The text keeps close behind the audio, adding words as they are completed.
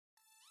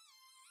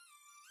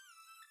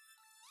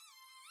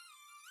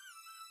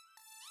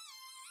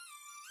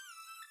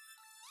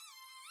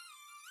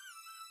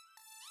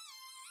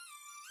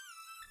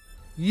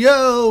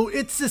Yo,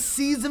 it's the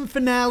season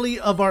finale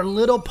of our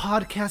little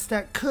podcast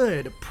that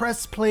could.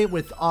 Press play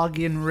with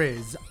Augie and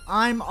Riz.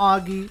 I'm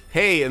Augie.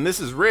 Hey, and this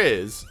is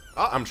Riz.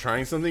 Oh, I'm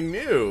trying something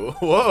new.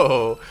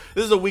 Whoa.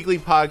 This is a weekly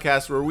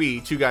podcast where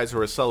we, two guys who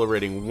are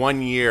celebrating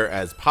 1 year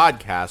as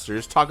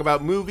podcasters, talk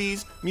about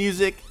movies,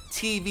 music,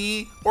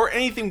 TV, or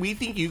anything we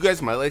think you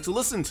guys might like to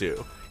listen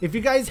to. If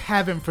you guys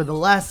haven't for the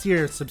last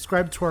year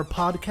subscribed to our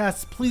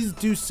podcast, please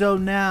do so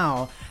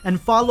now. And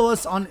follow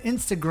us on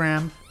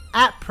Instagram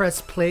at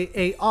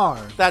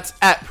PressPlayAR. That's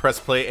at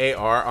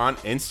PressPlayAR on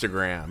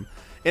Instagram.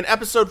 In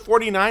episode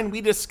 49, we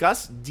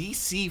discuss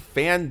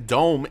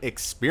DCFanDome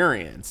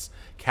experience,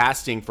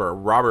 casting for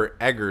Robert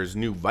Eggers'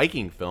 new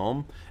Viking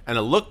film, and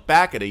a look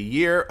back at a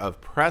year of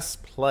press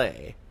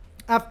play.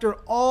 After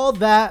all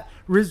that,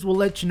 Riz will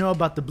let you know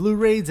about the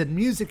Blu-rays and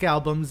music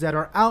albums that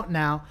are out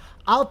now.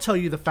 I'll tell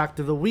you the fact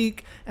of the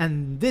week,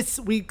 and this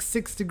week's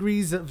 6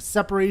 Degrees of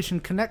Separation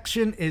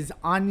connection is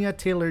Anya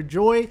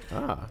Taylor-Joy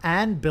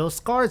and Bill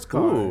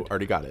Skarsgård. Ooh,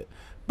 already got it.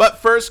 But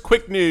first,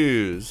 quick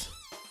news.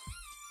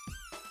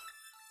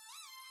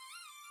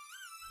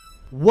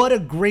 What a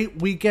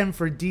great weekend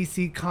for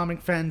DC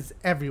comic fans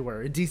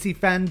everywhere.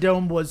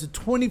 DCFanDome was a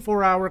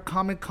 24-hour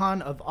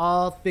Comic-Con of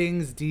all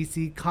things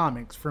DC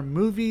Comics, from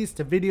movies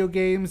to video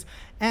games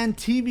and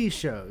TV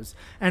shows.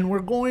 And we're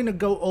going to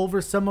go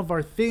over some of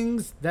our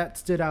things that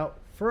stood out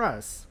for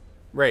us.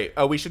 Right.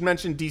 We should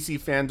mention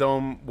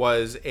DCFanDome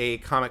was a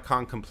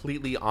Comic-Con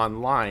completely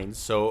online,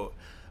 so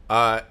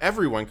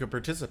everyone could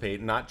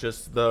participate, not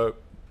just the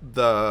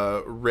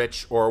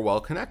rich or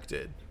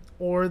well-connected.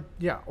 Or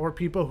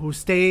people who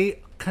stay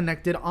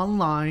connected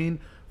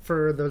online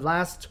for the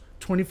last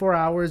 24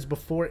 hours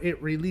before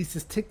it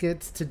releases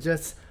tickets to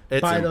just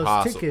buy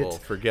those tickets.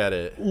 Forget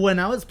it. When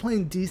I was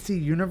playing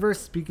DC Universe,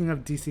 speaking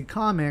of DC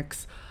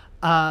Comics,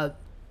 the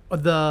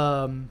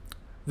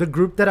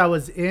group that I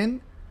was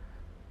in,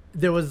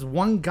 there was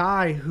one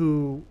guy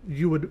who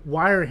you would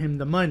wire him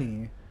the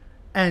money,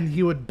 and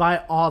he would buy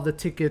all the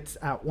tickets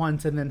at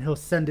once, and then he'll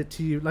send it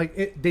to you.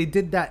 They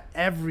did that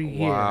every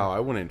year. Wow,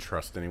 I wouldn't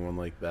trust anyone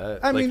like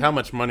that. I mean, how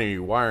much money are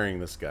you wiring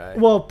this guy?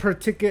 Well, per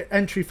ticket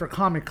entry for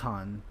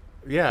Comic-Con.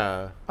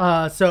 Yeah.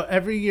 So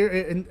every year,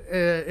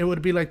 it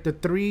would be like the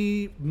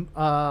three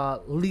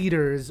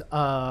leaders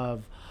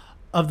of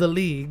the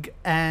league,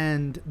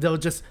 and they'll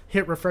just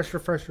hit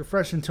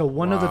refresh until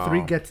one of the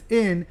three gets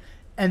in.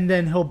 And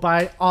then he'll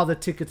buy all the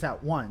tickets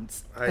at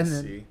once. I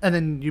see. And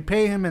then you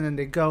pay him, and then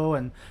they go.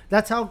 And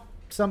that's how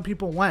some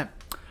people went.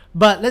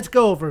 But let's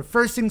go over.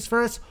 First things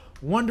first,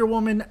 Wonder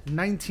Woman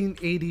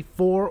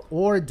 1984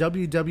 or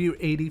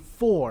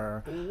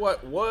WW84.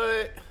 What?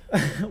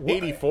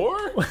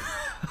 84?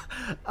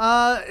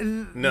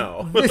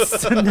 No.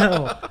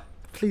 No.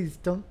 Please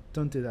don't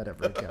do that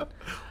ever again.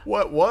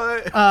 What?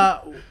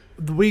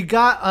 We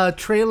got a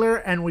trailer,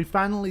 and we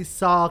finally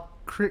saw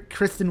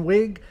Kristen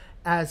Wiig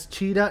as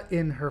Cheetah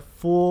in her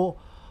full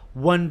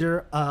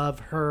wonder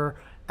of her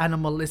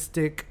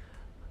animalistic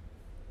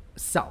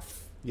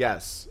self.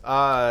 Yes.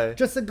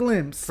 Just a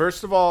glimpse.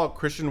 First of all,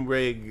 Kristen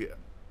Wiig,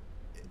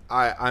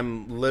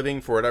 I'm living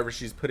for whatever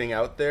she's putting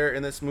out there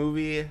in this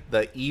movie.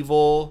 The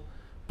evil,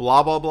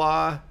 blah, blah,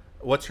 blah.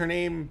 What's her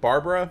name?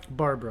 Barbara?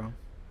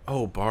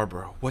 Oh,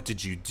 Barbara, what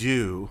did you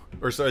do?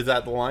 Or so is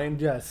that the line?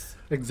 Yes,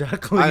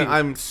 exactly.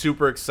 I'm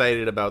super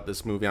excited about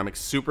this movie. I'm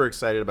super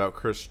excited about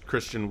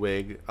Kristen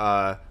Wiig.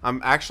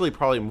 I'm actually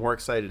probably more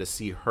excited to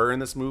see her in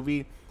this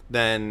movie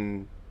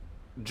than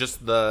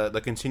just the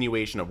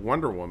continuation of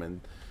Wonder Woman.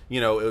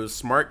 You know, it was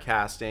smart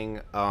casting.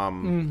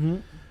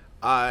 I'm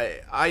all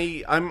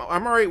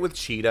right with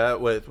Cheetah,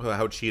 with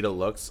how Cheetah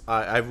looks.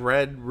 I've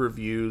read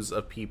reviews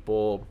of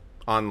people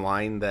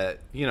online that,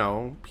 you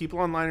know, people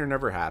online are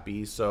never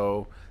happy,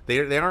 so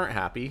they aren't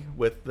happy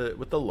with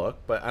the look,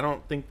 but I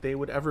don't think they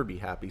would ever be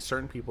happy.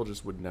 Certain people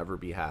just would never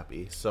be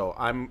happy. So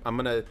I'm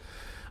gonna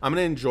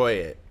enjoy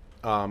it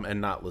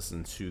and not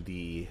listen to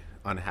the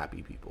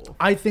unhappy people.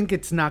 I think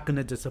it's not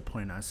gonna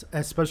disappoint us,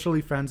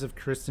 especially fans of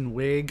Kristen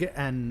Wiig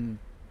and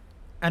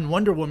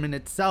Wonder Woman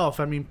itself.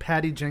 I mean,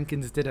 Patty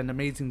Jenkins did an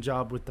amazing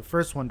job with the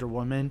first Wonder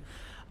Woman.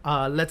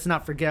 Let's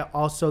not forget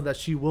also that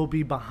she will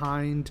be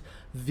behind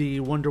the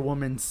Wonder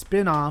Woman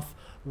spin-off,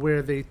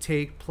 where they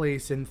take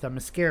place in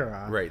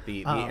Themyscira. Right,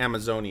 the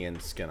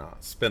Amazonian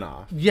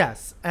spin-off.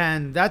 Yes,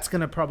 and that's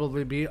going to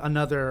probably be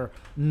another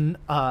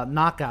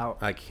knockout.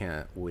 I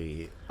can't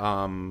wait.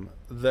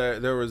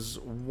 There was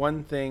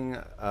one thing.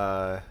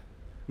 Have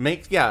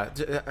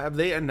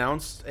they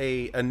announced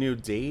a new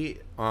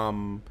date?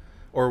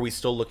 Or are we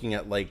still looking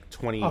at like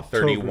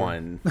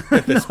 2031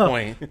 at this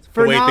point?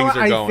 For the way now, things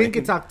are going. I think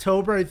it's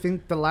October. I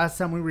think the last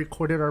time we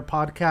recorded our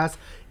podcast,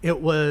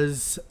 it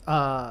was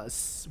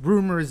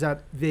rumors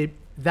that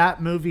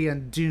that movie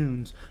and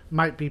Dunes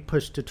might be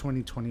pushed to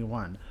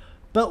 2021.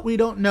 But we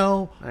don't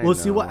know. We'll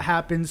see what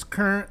happens.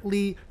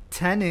 Currently,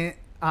 Tenet,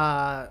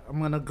 I'm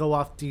going to go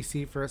off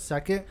DC for a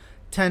second.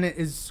 Tenet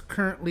is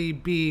currently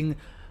being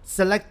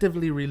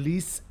selectively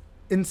released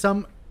in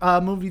some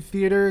movie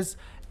theaters.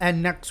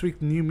 And next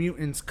week, New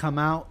Mutants come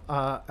out,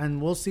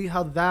 and we'll see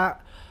how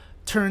that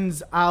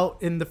turns out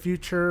in the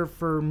future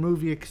for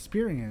movie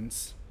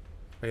experience.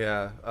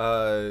 Yeah.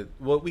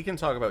 Well, we can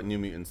talk about New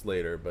Mutants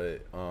later,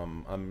 but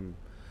I'm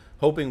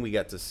hoping we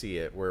get to see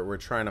it. We're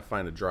trying to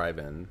find a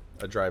drive-in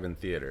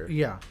theater.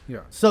 Yeah.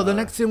 So the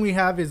next thing we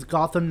have is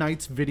Gotham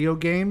Knights video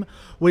game,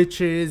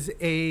 which is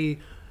a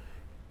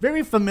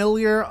very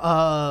familiar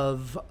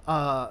of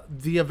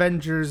the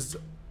Avengers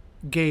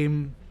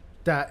game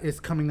that is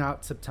coming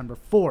out September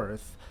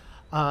 4th.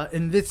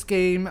 In this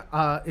game,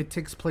 it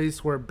takes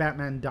place where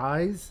Batman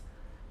dies,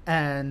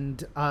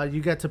 and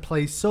you get to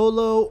play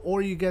solo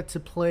or you get to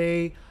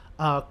play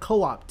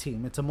co-op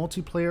team. It's a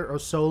multiplayer or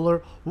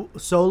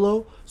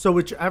solo. So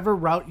whichever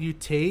route you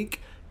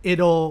take,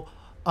 it'll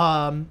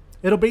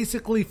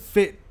basically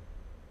fit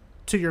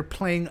to your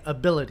playing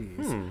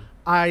abilities.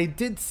 I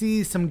did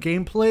see some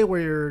gameplay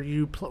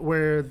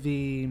where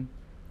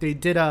they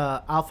did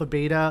a alpha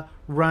beta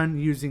run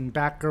using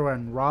Batgirl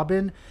and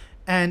Robin,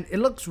 and it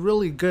looks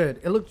really good.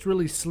 It looks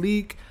really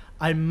sleek.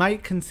 I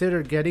might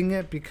consider getting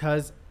it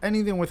because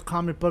anything with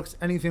comic books,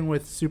 anything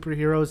with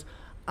superheroes,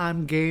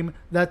 I'm game.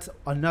 That's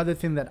another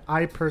thing that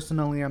I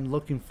personally am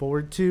looking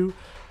forward to,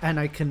 and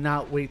I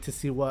cannot wait to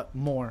see what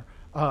more.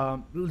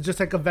 Just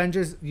like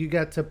Avengers, you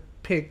get to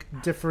pick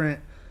different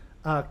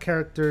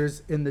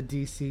characters in the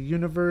DC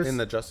universe. In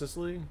the Justice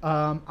League?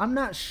 I'm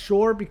not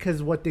sure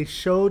because what they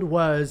showed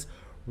was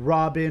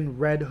Robin,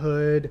 Red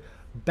Hood,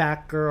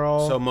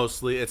 Batgirl. So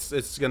mostly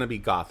it's going to be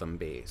Gotham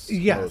based.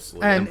 Yes,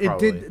 mostly, and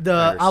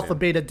the alpha understand.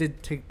 beta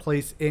did take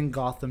place in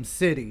Gotham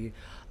City.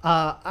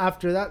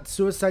 After that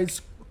Suicide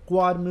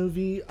Squad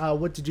movie,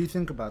 what did you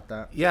think about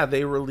that? Yeah,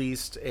 they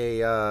released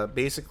a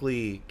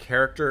basically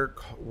character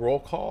roll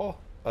call,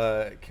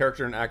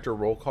 character and actor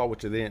roll call,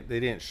 which they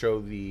didn't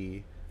show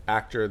the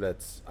actor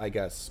that's, I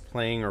guess,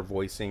 playing or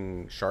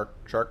voicing Shark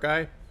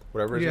Guy,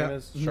 whatever his name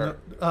is.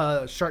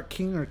 Shark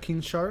King or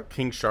King Shark.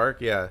 King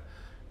Shark, yeah.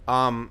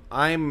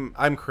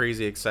 I'm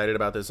crazy excited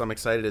about this. I'm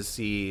excited to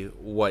see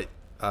what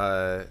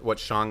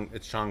Sean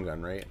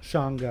Gunn, right?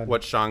 Sean Gunn.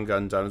 What Sean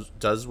Gunn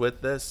does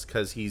with this,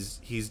 because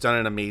he's done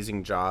an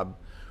amazing job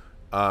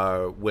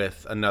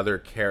with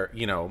another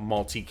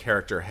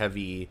multi-character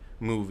heavy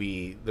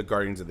movie, The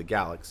Guardians of the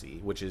Galaxy,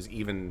 which is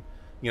even,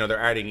 they're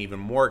adding even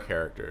more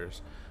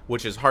characters,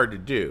 which is hard to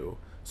do.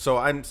 So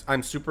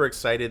I'm super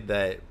excited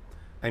that,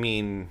 I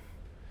mean,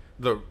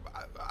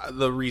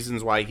 the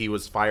reasons why he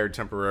was fired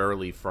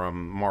temporarily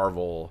from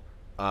Marvel,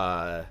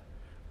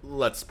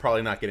 let's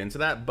probably not get into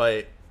that,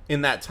 but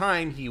in that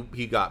time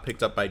he got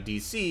picked up by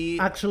DC.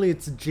 Actually,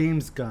 it's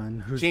James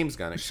Gunn. Sean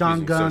Gunn.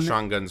 So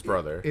Sean Gunn's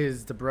brother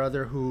is the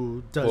brother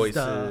who does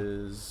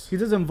voices. He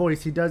doesn't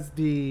voice. He does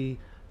the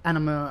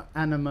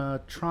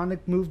animatronic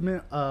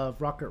movement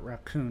of Rocket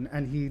Raccoon,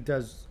 and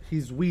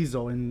he's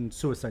Weasel in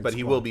Suicide Squad. But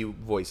he will be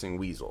voicing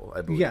Weasel,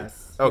 I believe.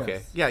 Yes.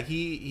 Okay. Yes.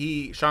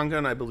 Yeah. Sean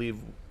Gunn, I believe,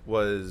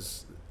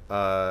 was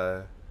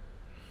on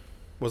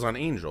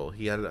Angel.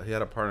 He had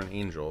a part on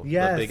Angel.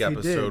 Yes, the big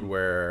episode he did.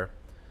 where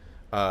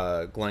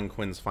Glenn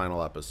Quinn's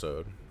final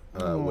episode,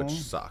 which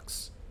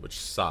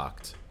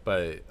sucked,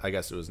 but I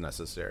guess it was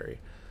necessary.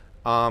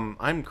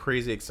 I'm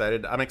crazy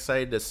excited. I'm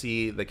excited to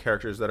see the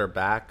characters that are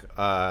back.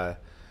 I'm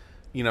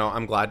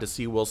glad to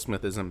see Will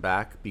Smith isn't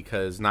back,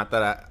 because not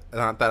that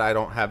I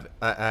don't have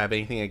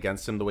anything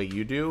against him the way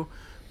you do,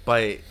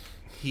 but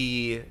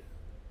he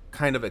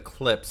kind of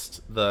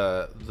eclipsed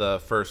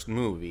the first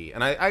movie,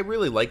 and I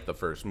really liked the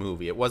first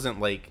movie. It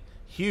wasn't like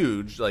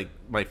huge, like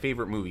my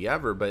favorite movie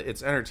ever, but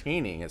it's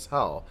entertaining as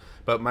hell.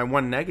 But my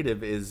one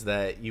negative is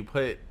that you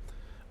put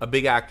a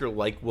big actor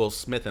like Will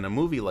Smith in a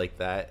movie like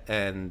that,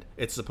 and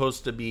it's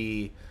supposed to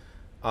be,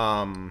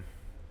 what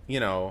do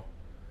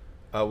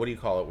you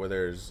call it, where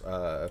there's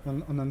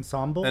an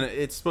ensemble, and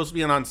it's supposed to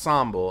be an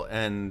ensemble,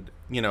 and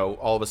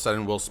all of a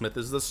sudden Will Smith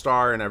is the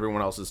star and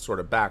everyone else is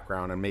sort of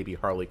background, and maybe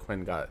Harley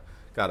Quinn got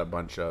a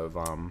bunch of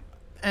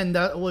and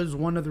that was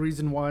one of the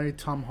reasons why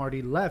Tom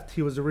Hardy left.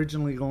 He was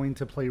originally going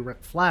to play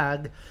Rick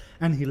Flag,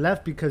 and he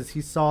left because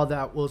he saw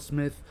that Will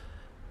Smith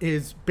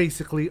is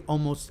basically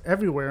almost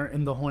everywhere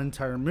in the whole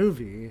entire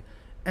movie.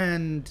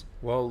 And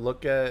well,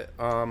 look at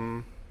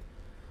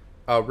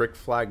Rick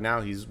Flag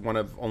now. He's one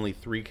of only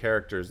 3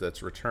 characters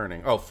that's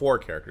returning. Oh, 4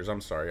 characters.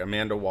 I'm sorry.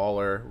 Amanda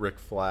Waller, Rick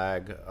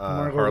Flag,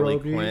 Harley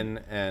Robbie, Quinn,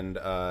 and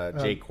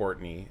Jay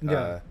Courtney.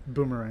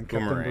 Boomerang.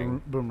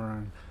 Boomerang.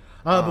 Boomerang.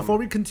 Before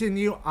we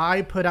continue,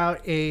 I put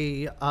out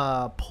a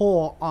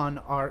poll on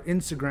our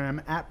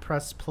Instagram at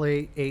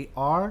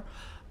PressPlayAR,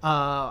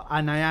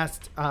 and I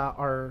asked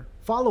our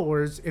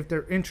followers if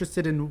they're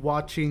interested in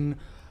watching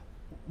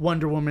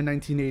Wonder Woman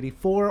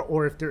 1984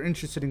 or if they're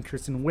interested in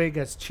Kristen Wiig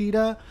as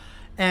Cheetah.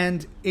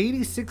 And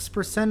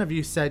 86% of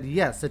you said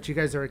yes, that you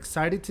guys are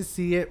excited to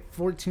see it.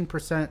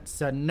 14%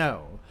 said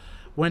no.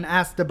 When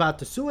asked about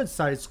the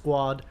Suicide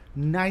Squad,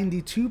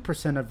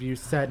 92% of you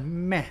said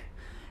meh.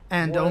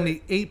 And What?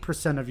 only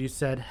 8% of you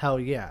said hell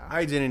yeah.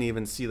 I didn't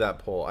even see that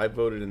poll. I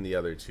voted in the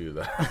other 2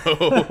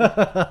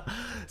 though.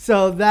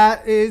 So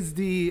that is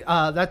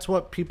that's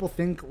what people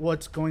think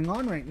what's going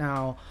on right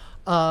now.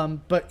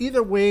 But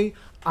either way,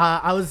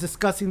 I was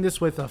discussing this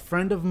with a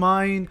friend of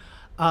mine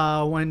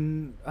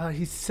when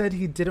he said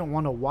he didn't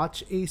want to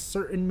watch a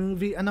certain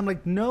movie. And I'm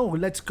like, no,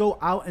 let's go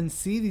out and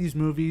see these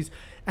movies.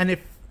 And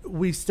if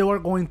we still are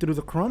going through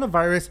the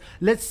coronavirus,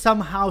 let's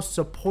somehow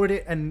support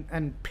it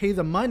and pay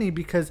the money,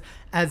 because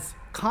as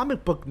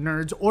comic book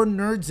nerds or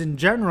nerds in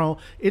general,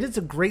 it is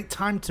a great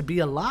time to be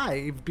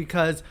alive,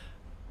 because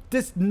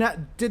this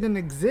didn't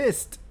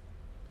exist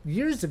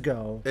years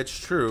ago. It's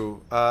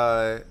true.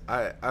 I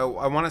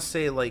want to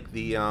say like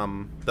the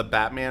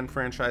Batman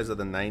franchise of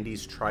the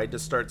 90s tried to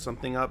start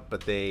something up,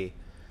 but they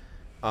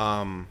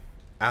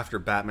after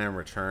Batman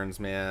Returns,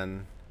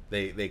 man,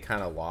 they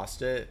kind of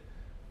lost it.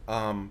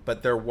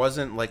 But there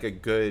wasn't like a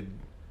good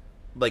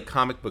like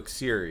comic book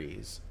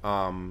series.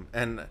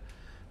 And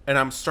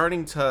I'm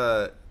starting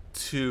to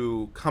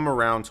come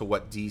around to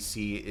what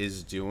DC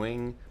is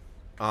doing.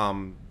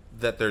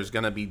 That there's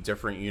going to be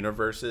different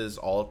universes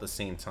all at the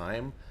same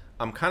time.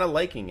 I'm kind of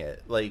liking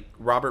it. Like,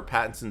 Robert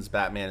Pattinson's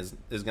Batman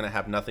is going to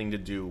have nothing to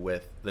do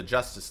with the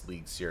Justice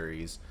League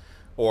series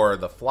or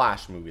the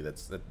Flash movie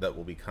that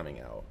will be coming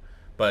out.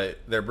 But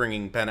they're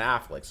bringing Ben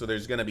Affleck. So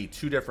there's going to be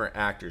two different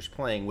actors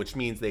playing, which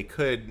means they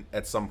could,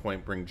 at some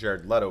point, bring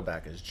Jared Leto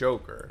back as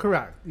Joker.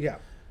 Correct, yeah.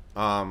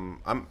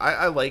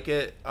 I like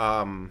it.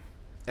 And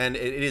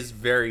it is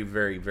very,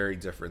 very, very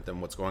different than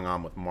what's going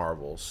on with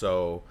Marvel.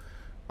 So,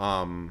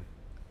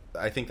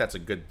 I think that's a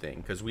good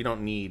thing, because we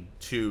don't need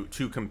two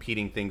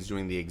competing things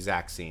doing the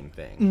exact same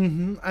thing.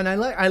 Mm-hmm. And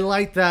I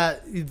like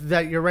that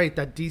you're right,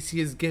 that DC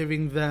is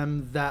giving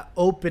them that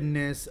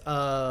openness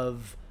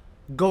of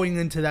going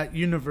into that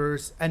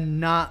universe and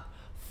not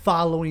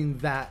following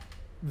that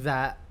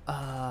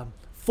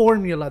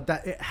formula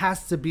that it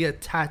has to be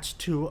attached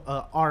to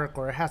an arc,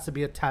 or it has to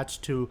be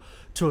attached to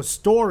a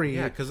story.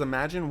 Yeah, because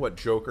imagine what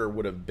Joker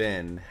would have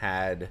been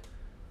had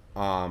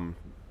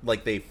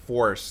like they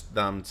forced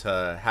them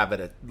to have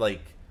it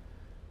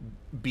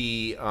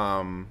be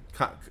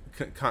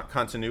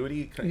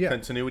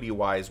continuity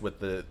wise with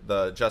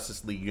the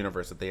Justice League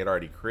universe that they had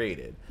already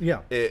created. Yeah,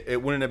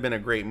 it wouldn't have been a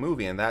great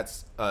movie, and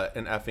that's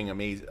an effing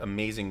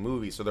amazing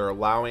movie. So they're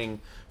allowing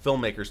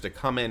filmmakers to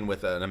come in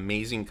with an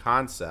amazing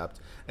concept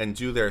and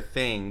do their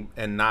thing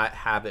and not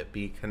have it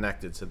be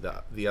connected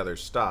to the other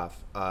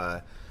stuff.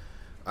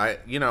 I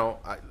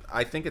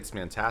think it's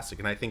fantastic,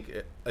 and I think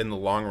in the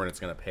long run it's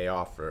going to pay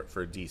off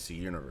for DC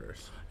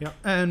Universe. Yeah,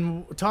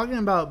 and talking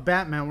about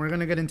Batman, we're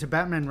going to get into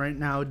Batman right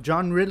now.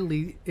 John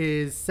Ridley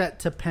is set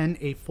to pen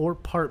a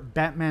 4-part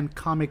Batman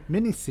comic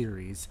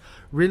miniseries.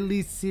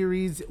 Ridley's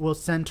series will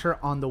center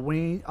on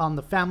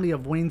the family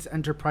of Wayne's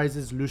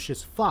Enterprises'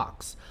 Lucius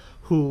Fox,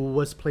 who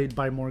was played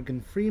by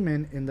Morgan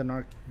Freeman in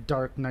the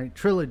Dark Knight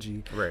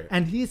trilogy. Right.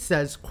 And he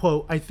says,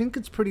 quote, "I think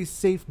it's pretty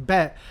safe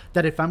bet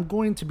that if I'm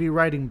going to be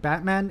writing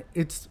Batman,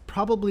 it's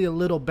probably a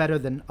little better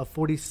than a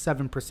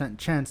 47%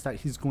 chance that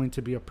he's going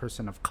to be a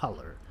person of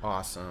color."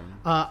 Awesome.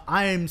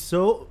 I am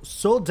so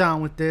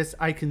down with this.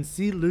 I can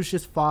see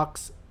Lucius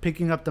Fox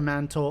picking up the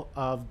mantle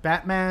of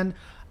Batman.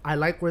 I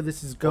like where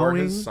this is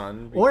going.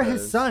 Or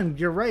his son.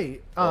 You're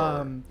right.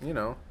 I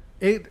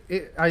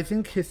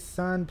think his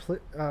son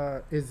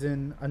is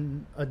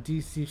in a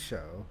DC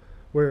show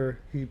where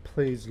he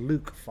plays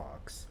Luke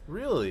Fox.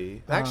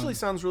 Really? That actually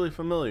sounds really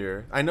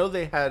familiar. I know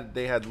they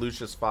had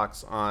Lucius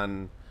Fox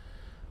on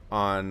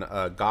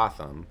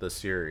Gotham, the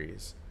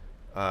series.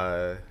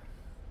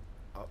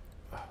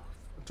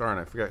 Darn,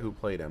 I forgot who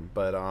played him.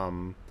 But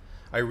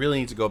I really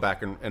need to go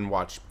back and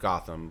watch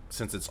Gotham,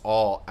 since it's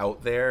all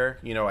out there.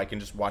 You know, I can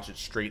just watch it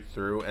straight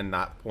through and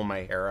not pull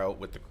my hair out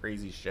with the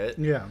crazy shit.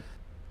 Yeah.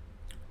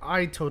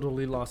 I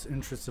totally lost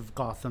interest of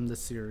Gotham, the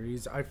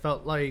series. I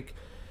felt like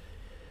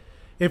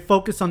it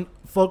focused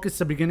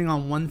the beginning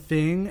on one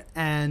thing,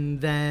 and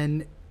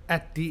then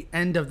at the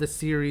end of the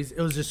series,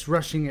 it was just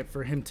rushing it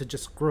for him to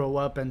just grow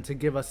up and to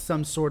give us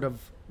some sort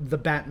of the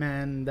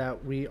Batman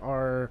that we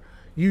are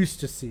used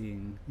to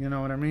seeing. You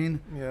know what I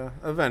mean? Yeah.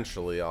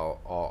 Eventually,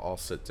 I'll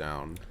sit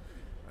down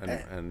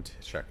and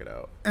check it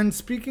out. And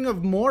speaking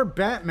of more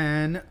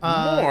Batman,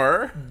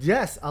 more?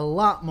 Yes, a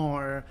lot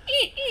more.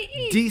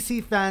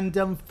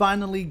 DCFanDome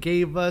finally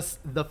gave us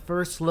the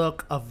first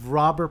look of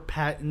Robert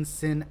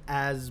Pattinson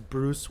as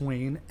Bruce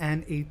Wayne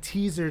and a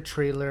teaser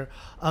trailer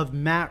of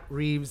Matt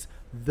Reeves'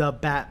 The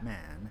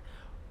Batman.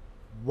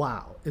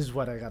 Wow, is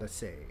what I gotta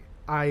say.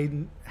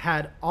 I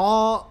had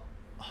all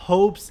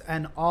hopes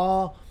and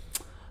all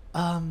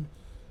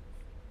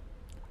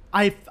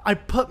I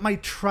put my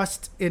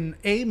trust in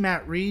A,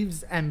 Matt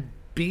Reeves, and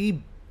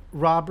B,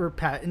 Robert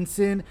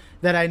Pattinson,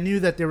 that I knew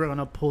that they were going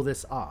to pull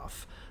this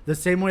off. The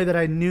same way that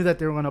I knew that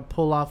they were going to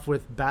pull off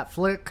with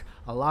Batfleck.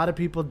 A lot of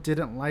people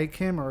didn't like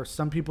him, or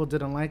some people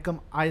didn't like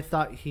him. I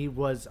thought he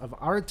was, of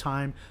our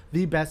time,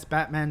 the best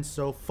Batman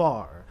so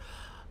far.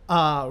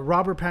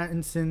 Robert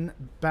Pattinson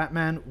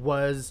Batman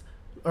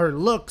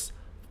looks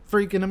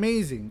freaking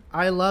amazing.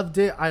 I loved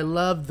it. I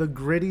love the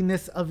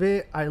grittiness of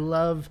it. I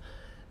love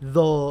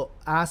the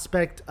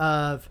aspect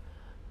of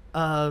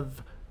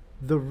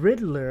the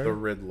Riddler. The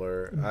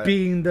Riddler.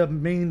 Being the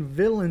main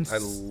villain. I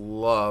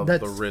love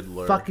that's the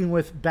Riddler. fucking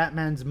with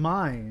Batman's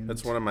mind.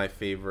 That's one of my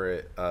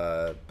favorite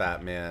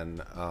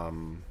Batman,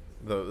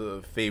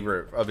 the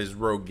favorite of his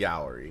rogue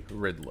gallery,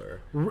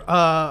 Riddler.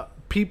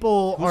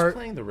 People Who's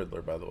playing the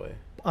Riddler, by the way?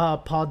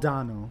 Paul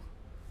Dano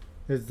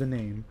is the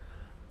name.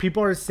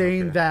 People are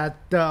saying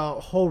that the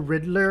whole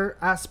Riddler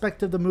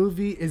aspect of the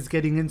movie is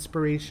getting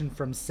inspiration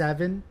from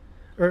Seven,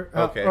 or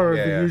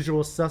The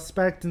Usual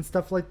Suspect and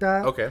stuff like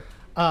that. Okay.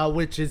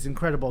 Which is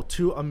incredible.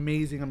 Two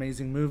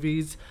amazing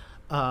movies.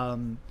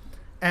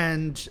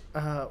 And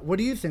what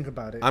do you think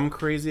about it? I'm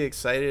crazy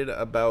excited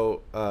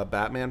about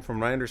Batman. From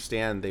what I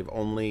understand, they've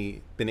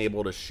only been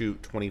able to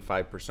shoot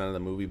 25% of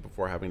the movie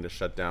before having to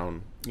shut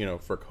down,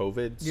 for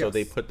COVID. Yes. So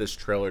they put this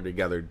trailer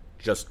together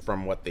just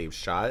from what they've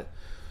shot.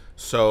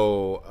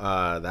 So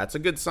that's a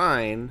good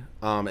sign.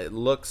 It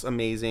looks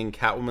amazing.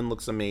 Catwoman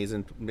looks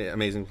amazing.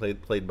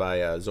 Played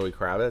by Zoe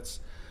Kravitz.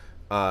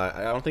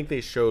 I don't think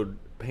they showed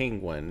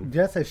Penguin.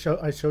 Yes, I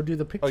showed you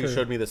the picture. Oh, you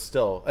showed me the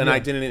still, and yeah. I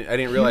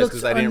didn't realize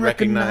because I didn't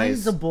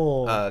recognize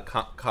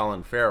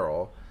Colin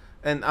Farrell,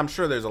 and I'm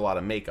sure there's a lot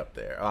of makeup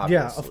there.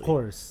 Obviously. Yeah, of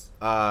course.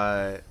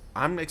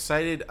 I'm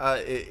excited.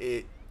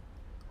 I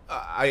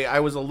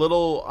was a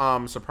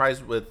little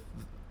surprised with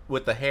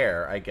the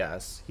hair. I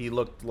guess he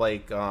looked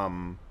like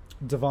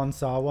Devon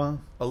Sawa.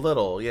 A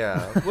little,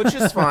 yeah, which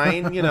is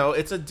fine.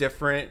 It's a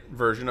different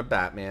version of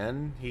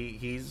Batman.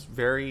 He's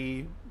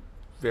very,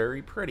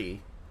 very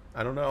pretty.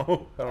 I don't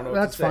know.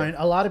 That's fine.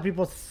 A lot of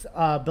people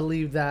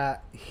believe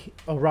that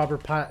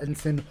Robert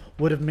Pattinson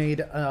would have made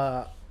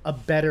a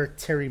better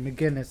Terry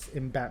McGinnis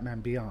in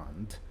Batman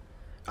Beyond.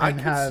 I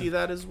could see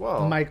that as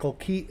well. Michael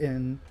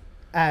Keaton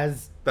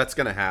as... That's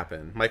going to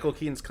happen. Michael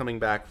Keaton's coming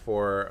back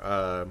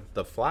for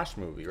the Flash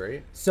movie,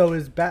 right? So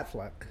is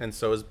Batfleck. And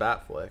so is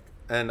Batfleck.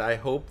 And I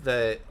hope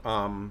that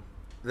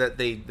that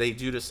they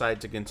do decide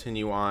to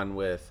continue on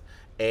with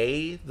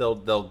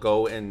they'll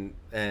go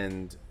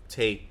and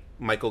take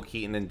Michael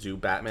Keaton and do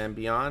Batman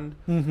Beyond,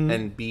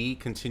 and B,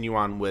 continue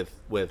on with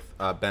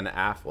Ben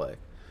Affleck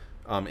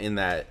in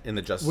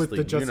the Justice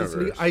League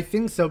universe. I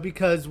think so,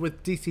 because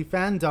with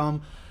DCFanDome,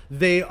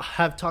 they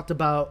have talked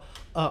about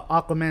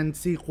Aquaman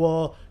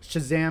sequel,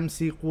 Shazam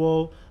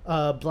sequel,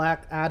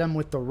 Black Adam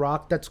with The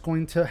Rock that's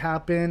going to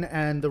happen,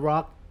 and The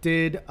Rock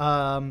did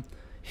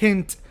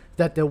hint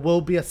that there will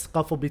be a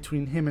scuffle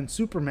between him and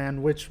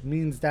Superman, which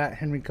means that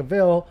Henry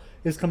Cavill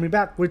is coming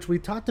back, which we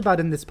talked about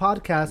in this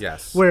podcast.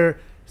 Yes. Where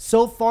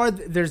so far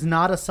there's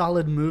not a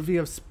solid movie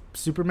of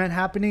Superman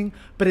happening,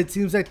 but it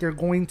seems like they're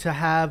going to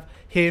have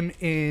him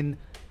in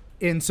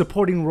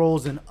supporting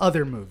roles in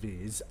other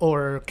movies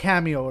or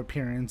cameo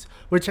appearance,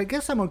 which I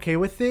guess I'm okay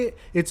with it.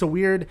 It's a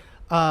weird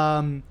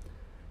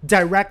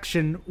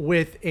direction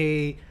with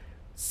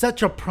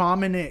such a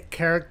prominent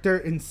character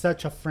in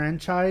such a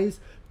franchise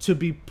to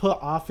be put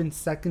off in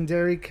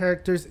secondary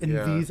characters in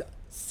these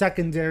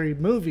secondary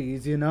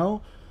movies,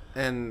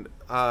 And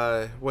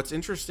what's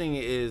interesting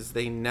is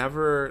they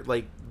never,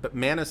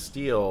 Man of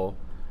Steel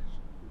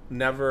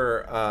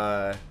never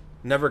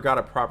got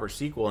a proper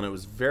sequel, and it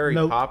was very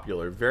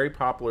popular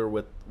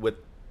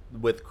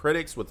with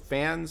critics, with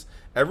fans.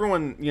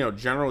 Everyone,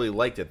 generally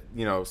liked it.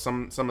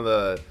 Some of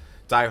the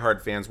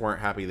diehard fans weren't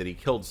happy that he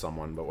killed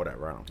someone, but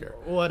whatever, I don't care.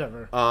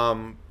 Whatever.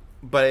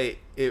 But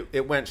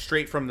it went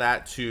straight from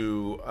that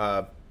to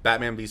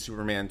Batman v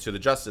Superman to the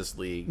Justice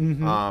League.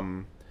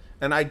 Mm-hmm.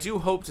 And I do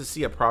hope to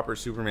see a proper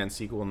Superman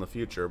sequel in the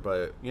future,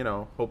 but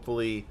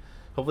hopefully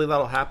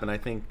that'll happen. I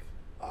think.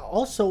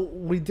 Also,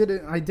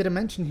 I didn't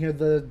mention here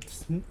the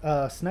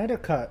Snyder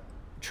Cut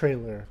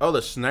trailer. Oh,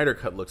 the Snyder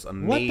Cut looks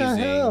amazing. What the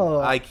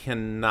hell? I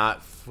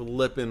cannot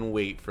flippin'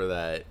 wait for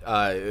that.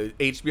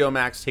 HBO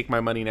Max, take my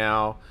money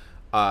now.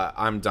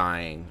 I'm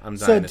dying.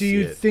 So do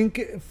you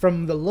think,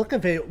 from the look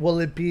of it, will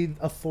it be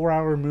a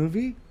 4-hour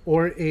movie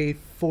or a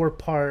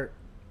 4-part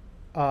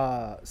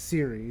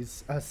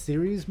series? A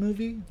series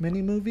movie?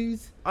 Mini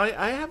movies?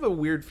 I have a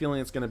weird feeling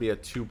it's going to be a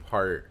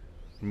 2-part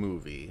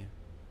movie.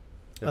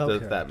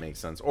 If that makes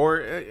sense. Or,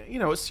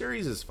 a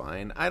series is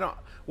fine.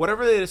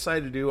 Whatever they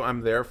decide to do,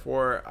 I'm there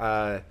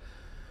for.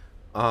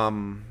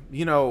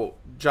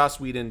 Joss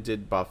Whedon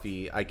did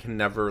Buffy. I can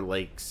never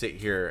sit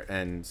here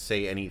and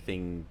say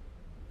anything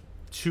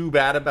too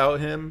bad about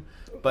him,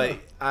 but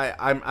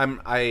I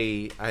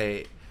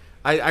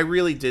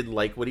really did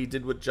like what he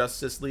did with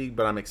Justice League,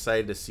 but I'm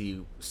excited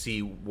to see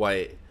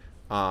what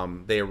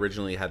they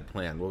originally had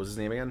planned. What was his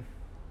name again?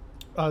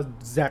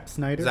 Zack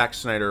Snyder. Zack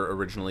Snyder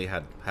originally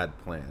had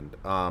planned,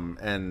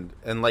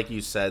 and like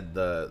you said,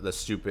 the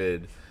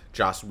stupid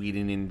Joss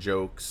Whedon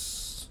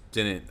jokes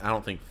didn't, I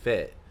don't think,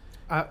 fit.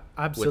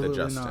 Absolutely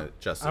with the not.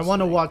 Justice I want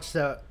to League. Watch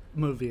that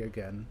movie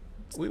again.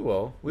 We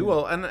will,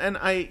 and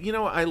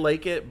I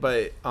like it,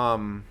 but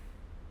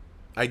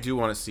I do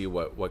want to see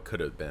what could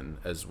have been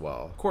as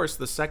well. Of course,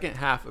 the second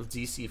half of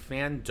DC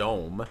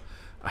FanDome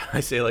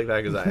I say it like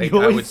that because I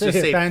always would just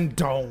say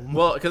FanDome.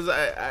 Well, because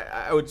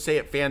I would say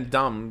it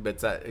FanDome,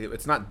 but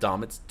it's not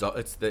dumb. It's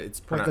Like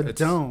pronounced a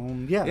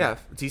dome. Yeah. Yeah,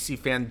 DC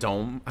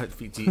FanDome.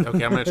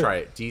 Okay, I'm gonna try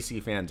it.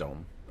 DC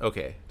FanDome.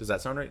 Okay, does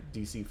that sound right?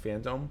 DC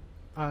FanDome.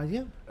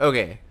 Yeah.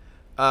 Okay.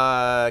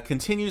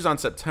 Continues on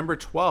September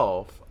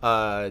 12th.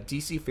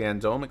 DC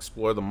FanDome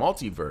Explore the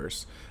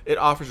Multiverse. It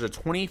offers a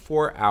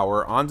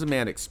 24-hour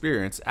on-demand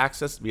experience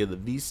accessed via the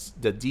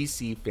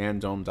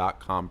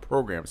DCFanDome.com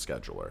program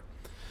scheduler.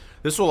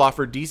 This will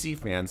offer DC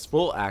fans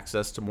full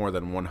access to more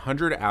than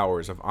 100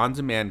 hours of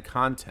on-demand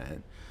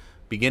content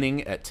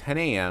beginning at 10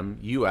 a.m.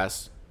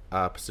 U.S.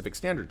 Pacific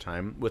Standard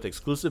Time with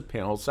exclusive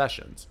panel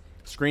sessions,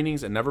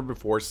 screenings, and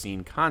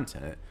never-before-seen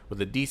content with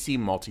the DC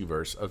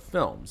multiverse of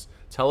films,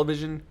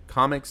 television,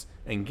 comics,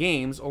 and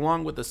games,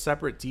 along with the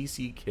separate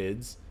DC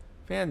Kids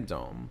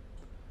FanDome.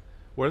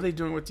 What are they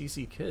doing with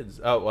DC Kids?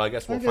 Oh, well, I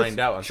guess we'll find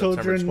out on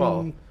September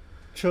 12th.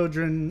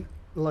 Children,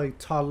 like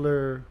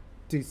toddler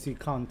DC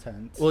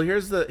content. Well,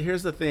 here's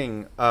the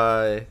thing.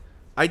 I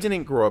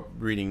didn't grow up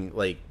reading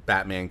like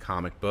Batman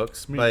comic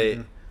books, but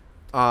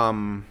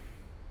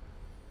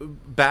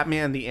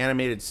Batman the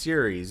animated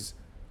series,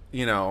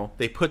 you know,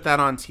 they put that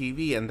on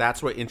TV, and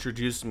that's what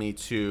introduced me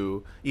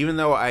to. Even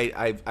though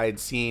I'd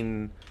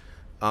seen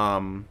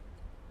the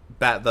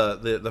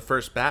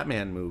first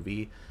Batman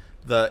movie,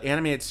 the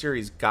animated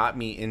series got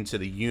me into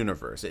the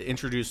universe. It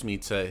introduced me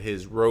to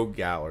his rogue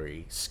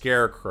gallery,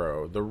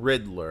 Scarecrow, the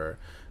Riddler.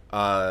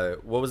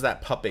 What was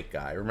that puppet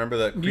guy? Remember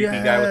the creepy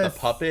guy with the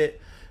puppet?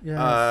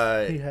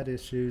 Yeah, he had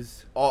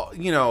issues.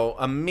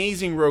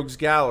 Amazing rogues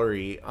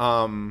gallery.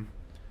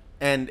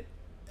 And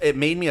it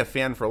made me a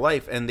fan for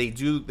life. And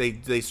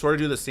they sort of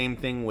do the same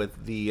thing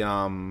with the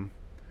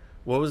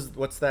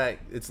what's that?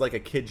 It's like a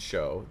kids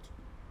show.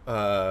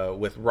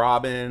 With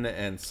Robin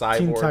and Cyborg.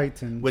 Teen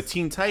Titans. With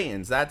Teen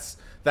Titans. That's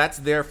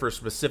there for a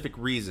specific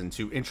reason,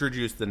 to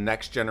introduce the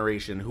next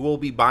generation who will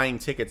be buying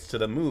tickets to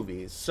the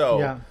movies.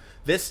 So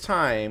this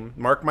time,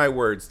 mark my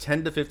words,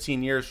 10 to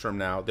 15 years from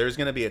now, there's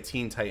going to be a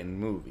Teen Titan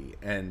movie.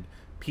 And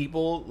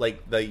people,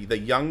 like the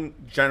young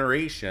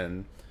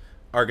generation,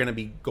 are going to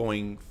be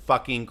going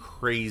fucking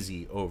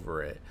crazy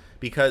over it.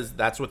 Because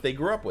that's what they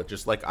grew up with.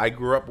 Just like I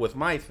grew up with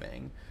my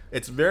thing.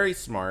 It's very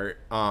smart.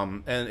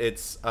 And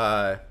it's...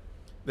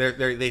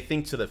 They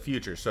think to the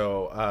future.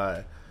 So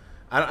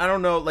I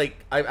don't know.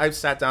 Like I've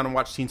sat down and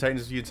watched Teen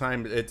Titans a few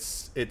times.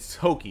 It's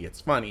hokey. It's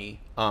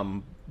funny.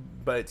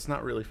 But it's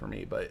not really for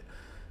me. But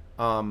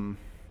I'm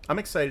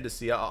excited to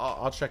see.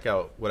 I'll check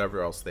out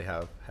whatever else they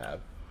have.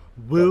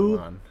 Woo going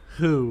on.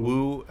 who?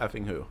 Woo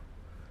effing who?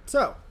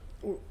 So,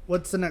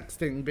 what's the next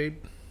thing,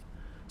 babe?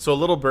 So a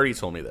little birdie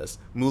told me this.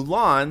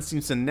 Mulan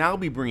seems to now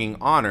be bringing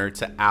honor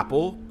to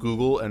Apple,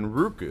 Google, and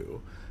Roku.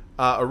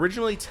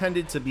 Originally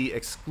intended to be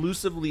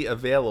exclusively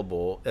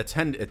available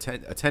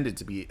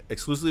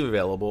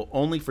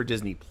only for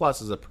Disney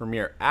Plus as a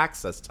premiere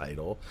access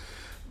title,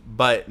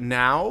 but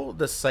now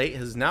the site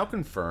has now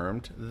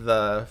confirmed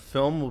the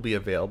film will be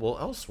available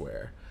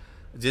elsewhere.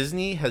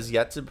 Disney has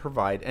yet to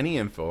provide any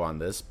info on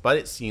this, but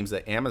it seems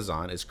that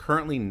Amazon is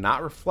currently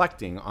not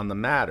reflecting on the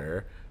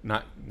matter.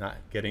 Not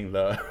getting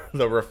the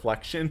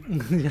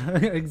reflection. Yeah,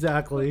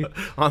 exactly.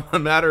 On the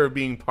matter of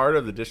being part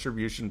of the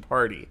distribution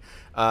party.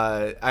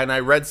 And I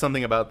read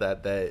something about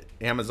that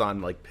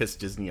Amazon like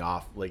pissed Disney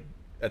off like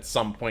at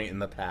some point in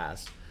the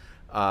past.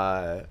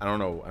 I don't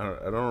know.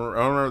 I don't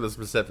know the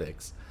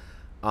specifics.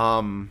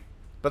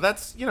 But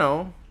that's, you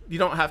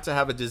don't have to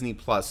have a Disney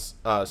Plus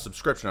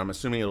subscription. I'm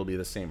assuming it'll be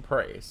the same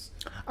price.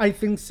 I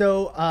think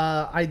so.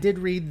 I did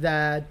read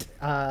that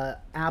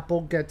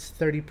Apple gets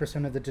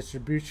 30% of the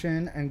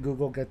distribution and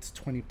Google gets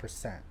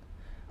 20%.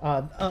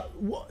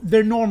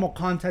 Their normal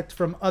content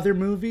from other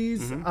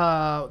movies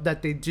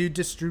that they do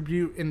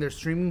distribute in their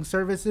streaming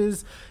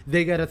services,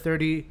 they get a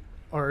 30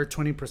 or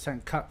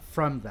 20% cut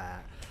from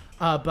that.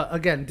 But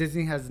again,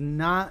 Disney has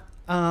not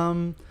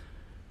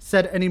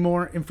said any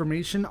more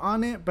information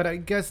on it, but I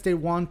guess they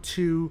want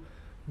to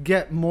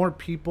get more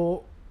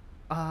people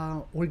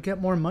or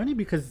get more money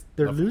because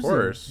they're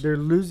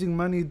losing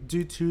money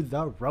due to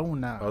the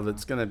Rona. Oh,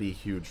 that's gonna be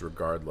huge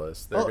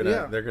regardless.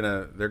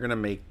 They're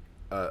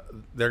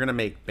gonna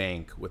make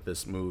bank with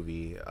this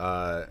movie,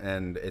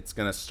 and it's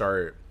gonna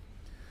start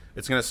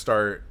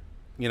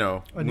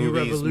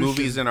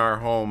movies in our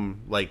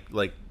home like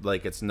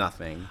it's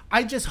nothing.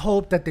 I just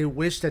hope that they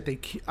wish that they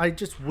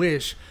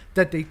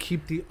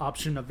keep the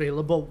option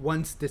available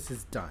once this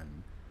is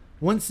done.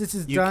 Once this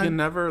is done, you can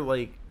never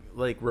like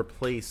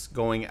replace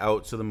going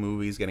out to the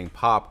movies, getting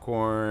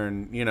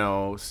popcorn,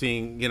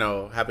 seeing,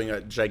 having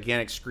a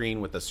gigantic screen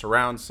with a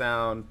surround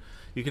sound.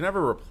 You can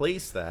never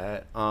replace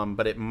that,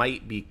 but it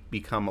might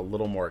become a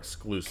little more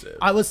exclusive.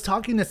 I was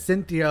talking to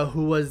Cynthia,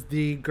 who was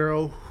the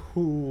girl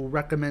who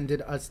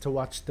recommended us to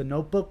watch The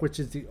Notebook, which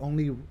is the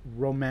only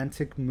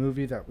romantic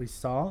movie that we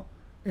saw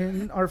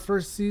in our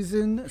first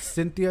season.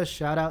 Cynthia,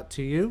 shout out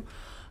to you.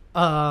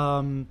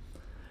 That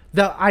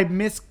I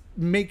miss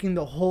making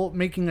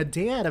a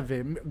day out of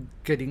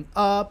it, getting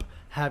up,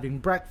 having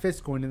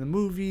breakfast, going to the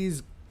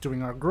movies,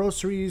 doing our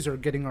groceries or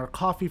getting our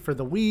coffee for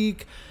the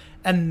week.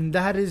 And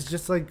that is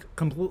just like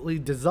completely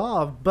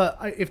dissolved. But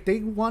if they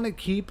want to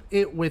keep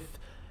it with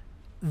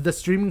the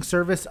streaming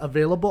service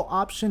available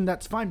option,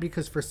 that's fine,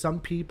 because for some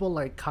people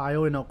like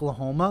Kyle in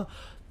Oklahoma,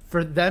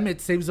 for them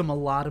it saves them a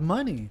lot of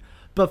money.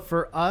 But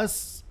for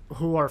us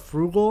who are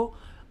frugal,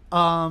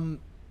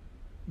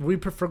 we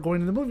prefer going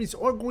to the movies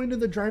or going to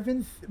the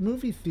drive-in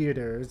movie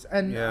theaters.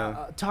 And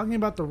talking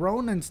about the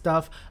Rona and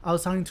stuff, I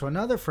was talking to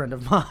another friend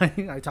of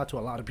mine. I talk to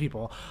a lot of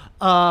people.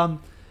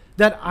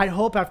 That I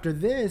hope after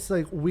this,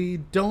 like, we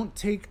don't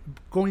take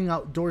going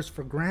outdoors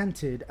for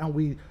granted, and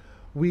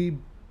we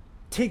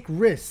take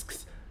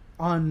risks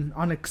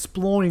on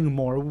exploring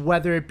more,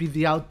 whether it be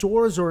the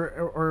outdoors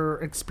or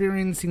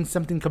experiencing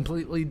something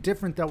completely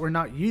different that we're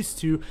not used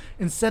to,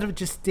 instead of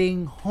just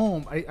staying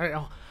home.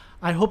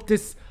 I hope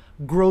this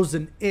grows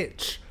an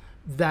itch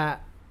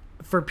that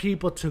for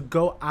people to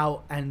go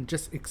out and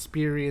just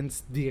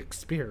experience the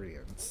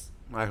experience.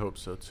 I hope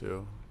so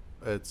too.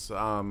 It's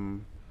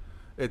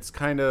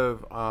kind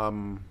of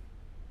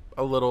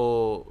a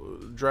little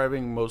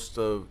driving most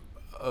people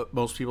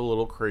a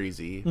little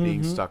crazy,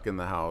 being stuck in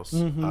the house.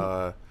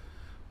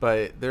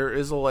 But there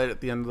is a light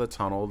at the end of the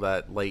tunnel.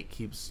 That light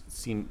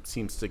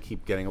seems to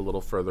keep getting a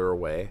little further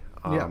away.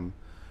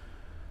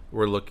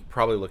 We're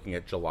probably looking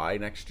at July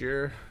next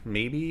year,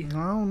 maybe.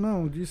 I don't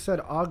know. You said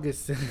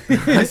August.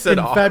 I said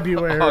in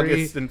February.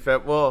 August and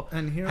Feb. Well,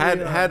 and here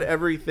had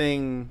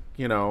everything,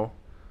 had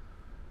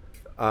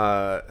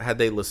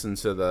they listened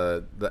to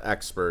the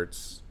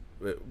experts,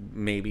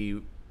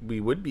 maybe we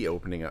would be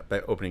opening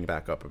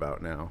back up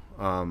about now.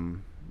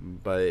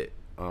 But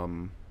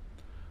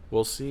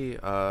we'll see.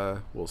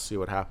 We'll see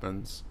what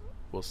happens.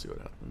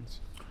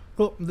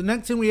 Well, the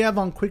next thing we have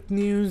on Quick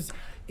News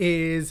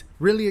is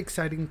really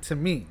exciting to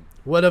me.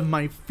 One of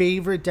my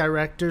favorite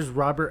directors,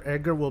 Robert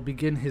Eggers, will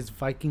begin his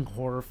Viking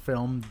horror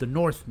film, The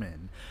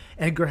Northman.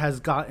 Eggers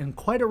has gotten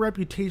quite a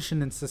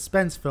reputation in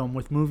suspense film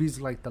with movies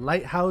like The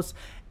Lighthouse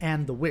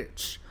and The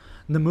Witch.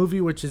 The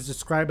movie, which is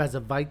described as a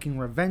Viking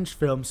revenge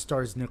film,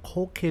 stars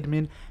Nicole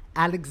Kidman,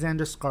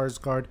 Alexander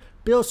Skarsgård,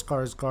 Bill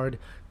Skarsgård,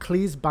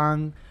 Cleese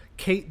Bang,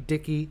 Kate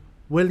Dickie,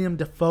 William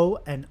Dafoe,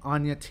 and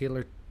Anya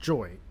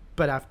Taylor-Joy.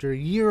 But after a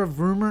year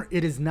of rumor,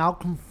 it is now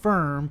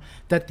confirmed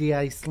that the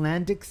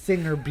Icelandic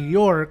singer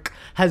Björk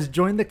has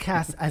joined the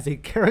cast as a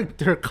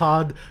character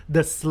called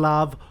the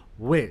Slav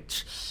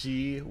Witch.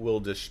 She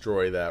will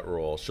destroy that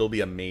role. She'll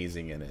be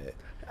amazing in it.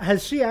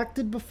 Has she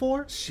acted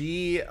before?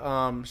 She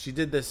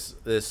did this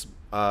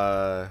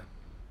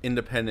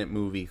independent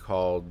movie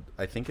called,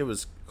 I think it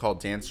was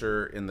called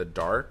Dancer in the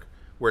Dark,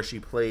 where she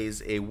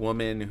plays a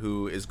woman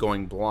who is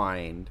going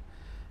blind.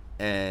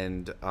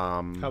 And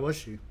how was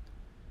she?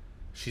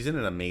 She's in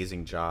an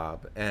amazing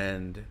job,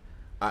 and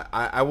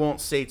I won't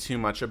say too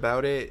much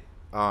about it,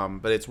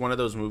 but it's one of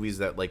those movies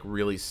that like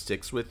really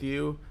sticks with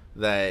you,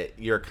 that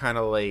you're kind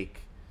of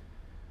like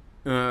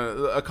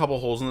a couple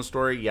holes in the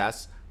story,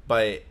 yes,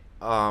 but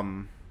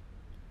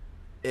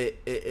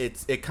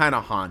it kind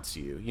of haunts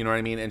you, you know what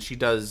I mean? And she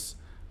does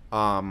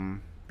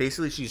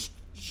basically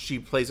she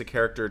plays a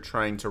character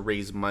trying to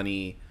raise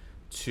money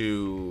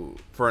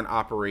for an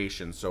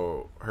operation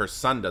so her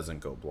son doesn't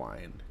go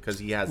blind, because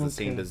he has the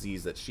same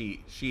disease that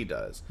she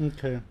does.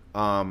 Okay.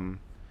 And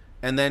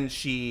then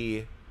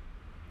it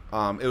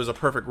was a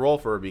perfect role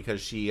for her,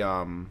 because she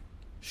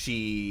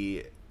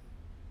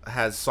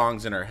has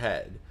songs in her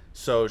head,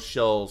 so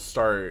she'll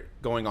start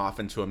going off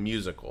into a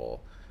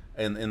musical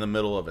in the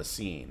middle of a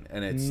scene,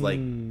 and it's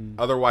like,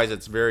 otherwise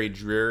it's very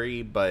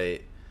dreary,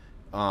 but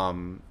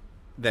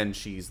then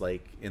she's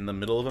like in the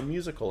middle of a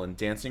musical and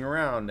dancing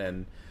around,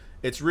 and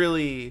it's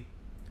really,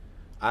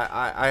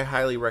 I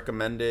highly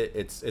recommend it.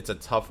 It's a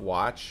tough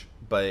watch,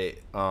 but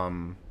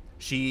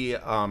she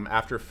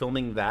after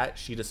filming that,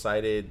 she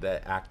decided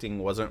that acting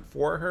wasn't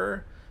for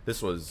her.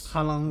 This was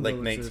how long like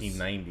ago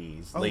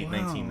 1990s, was late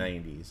this?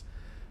 1990s,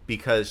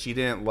 because she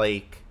didn't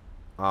like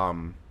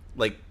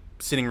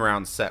sitting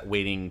around set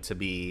waiting to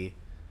be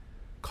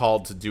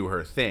called to do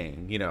her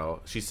thing.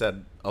 She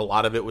said a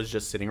lot of it was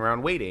just sitting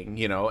around waiting,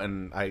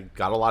 and I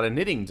got a lot of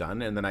knitting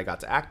done, and then I got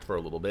to act for a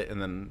little bit, and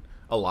then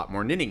a lot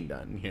more knitting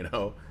done,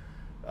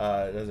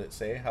 Does it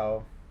say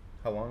how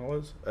long it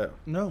was?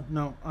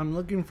 No. I'm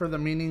looking for the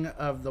meaning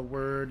of the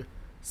word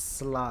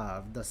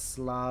Slav. The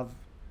Slav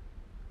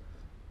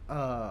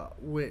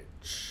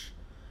witch.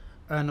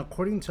 And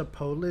according to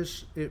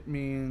Polish, it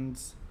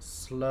means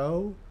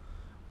slow.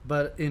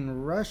 But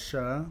in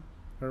Russia,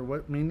 or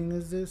what meaning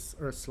is this?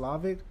 Or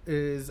Slavic,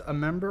 is a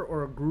member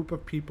or a group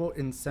of people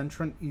in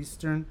Central and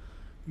Eastern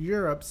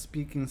Europe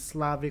speaking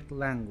Slavic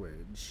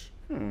language.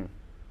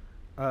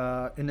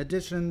 In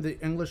addition, the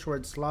English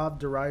word Slav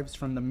derives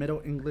from the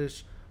Middle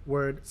English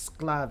word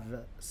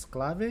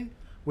sclave,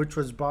 which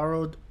was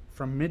borrowed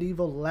from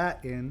medieval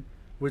Latin,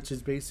 which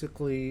is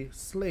basically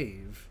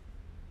slave.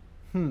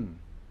 The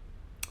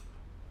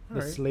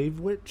right. Slave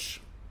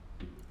Witch.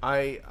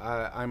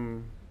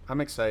 I'm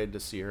excited to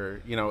see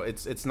her.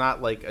 It's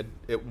not like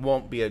it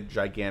won't be a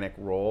gigantic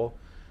role.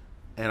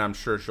 and I'm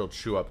sure she'll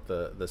chew up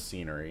the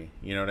scenery.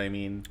 You know what I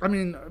mean? I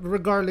mean,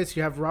 regardless,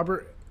 you have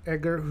Robert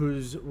Egger,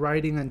 who's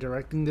writing and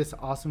directing this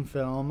awesome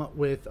film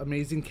with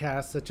amazing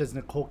cast such as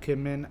Nicole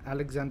Kidman,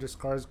 Alexander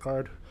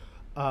Skarsgård,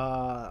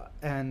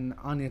 and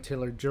Anya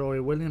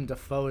Taylor-Joy. William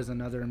Dafoe is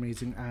another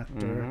amazing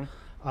actor.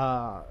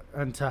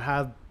 And to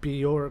have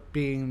Bjork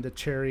being the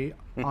cherry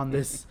on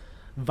this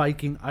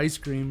Viking ice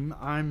cream,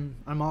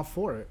 I'm all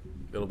for it.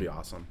 It'll be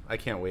awesome. I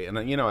can't wait. And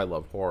I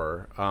love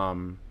horror.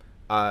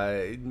 Not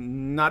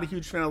a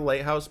huge fan of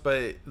Lighthouse,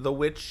 but The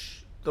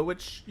Witch,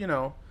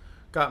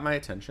 got my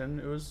attention.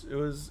 It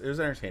was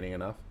entertaining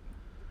enough.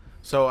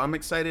 So I'm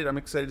excited. I'm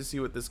excited to see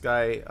what this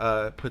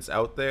guy puts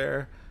out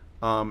there.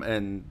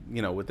 And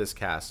with this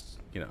cast,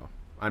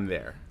 I'm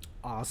there.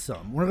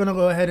 Awesome. We're gonna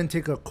go ahead and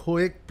take a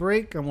quick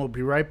break, and we'll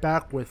be right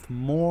back with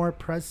more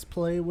Press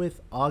Play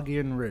with Augie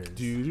and Riz.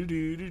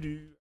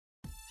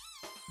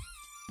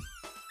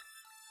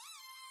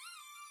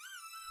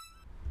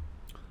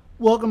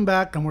 Welcome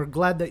back, and we're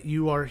glad that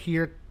you are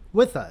here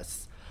with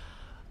us.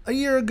 A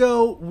year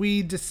ago,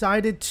 we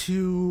decided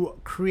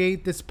to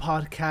create this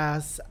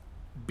podcast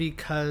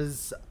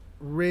because,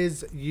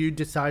 Riz, you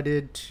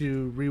decided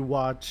to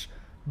rewatch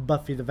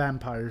Buffy the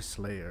Vampire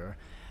Slayer.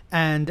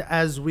 And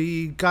as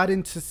we got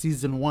into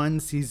season 1,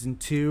 season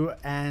 2,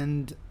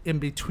 and in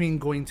between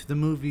going to the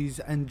movies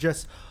and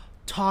just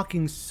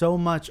talking so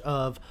much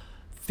of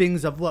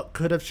things of what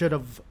could have, should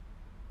have,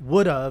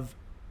 would have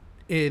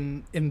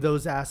in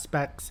those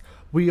aspects,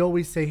 we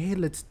always say, hey,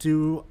 let's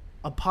do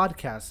a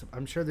podcast.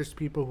 I'm sure there's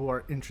people who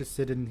are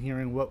interested in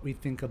hearing what we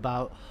think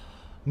about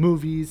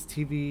movies,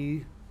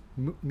 TV,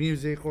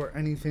 music, or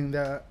anything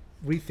that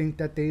we think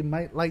that they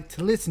might like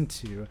to listen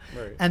to.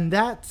 Right. And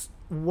that's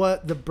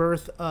what the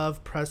birth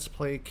of Press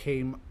Play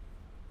came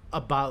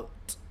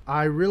about.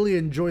 I really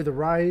enjoy the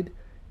ride.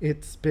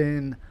 It's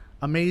been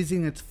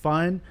amazing. It's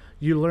fun.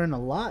 You learn a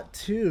lot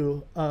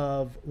too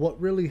of what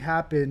really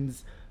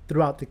happens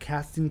throughout the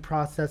casting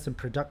process and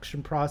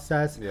production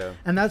process. Yeah.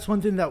 And that's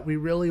one thing that we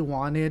really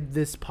wanted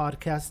this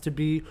podcast to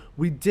be.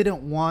 We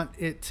didn't want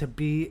it to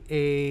be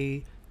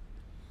a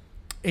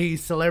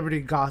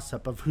celebrity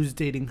gossip of who's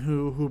dating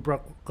who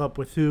broke up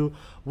with who.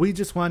 We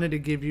just wanted to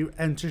give you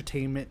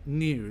entertainment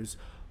news.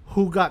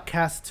 Who got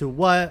cast to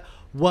what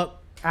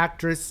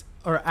actress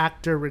or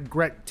actor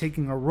regret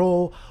taking a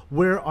role,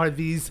 where are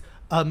these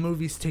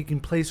movies taking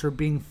place or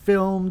being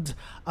filmed,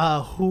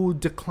 who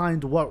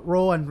declined what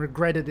role and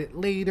regretted it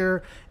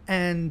later,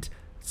 and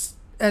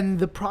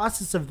the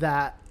process of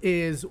that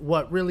is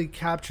what really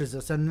captures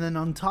us. And then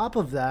on top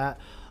of that,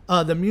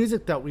 the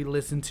music that we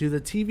listen to,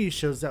 the TV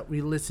shows that we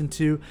listen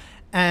to,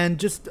 and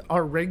just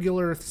our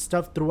regular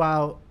stuff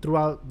throughout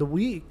the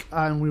week.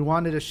 And we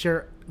wanted to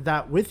share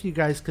that with you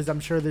guys because I'm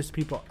sure there's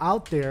people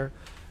out there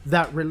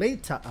that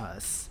relate to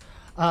us.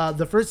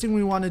 The first thing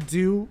we want to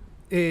do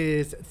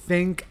is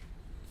thank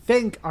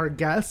our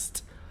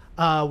guest.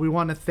 We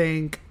want to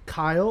thank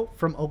Kyle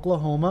from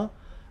Oklahoma.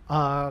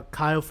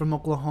 Kyle from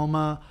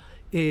Oklahoma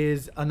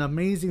is an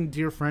amazing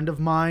dear friend of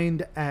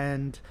mine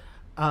and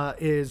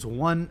is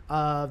one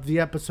of the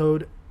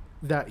episode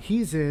that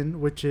he's in,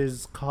 which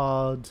is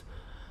called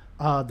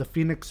The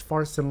Phoenix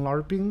Farce and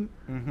LARPing,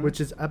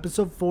 which is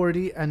episode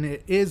 40, and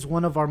it is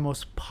one of our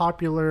most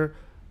popular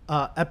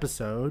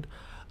episode.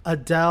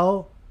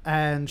 Adele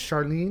and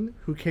Charlene,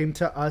 who came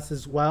to us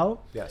as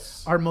well.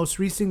 Yes. Our most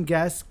recent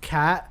guest,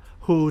 Kat,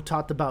 who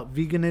talked about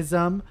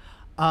veganism.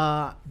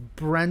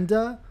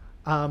 Brenda,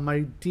 my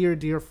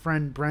dear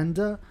friend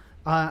Brenda.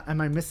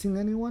 Am I missing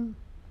anyone?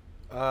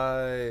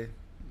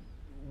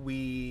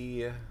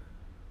 We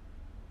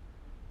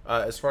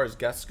as far as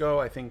guests go,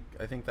 I think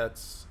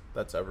that's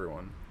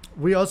everyone.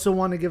 We also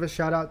want to give a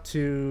shout out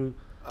to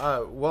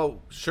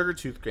Sugar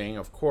Tooth Gang,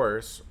 of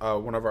course,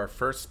 one of our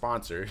first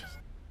sponsors.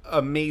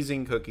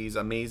 Amazing cookies,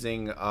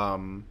 amazing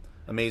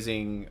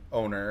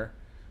owner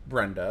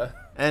Brenda,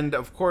 and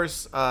of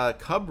course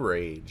Cub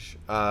Rage,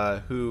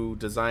 who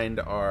designed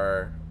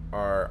our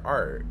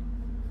art.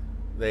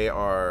 They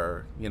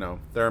are,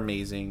 they're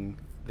amazing.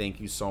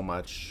 Thank you so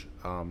much.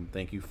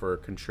 Thank you for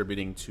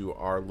contributing to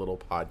our little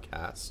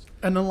podcast.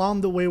 And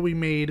along the way, we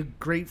made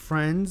great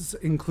friends,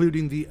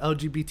 including the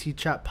LGBT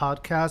Chat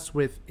podcast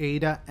with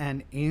Ada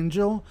and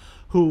Angel,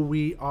 who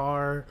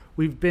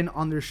we've been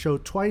on their show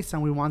twice,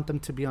 and we want them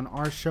to be on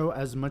our show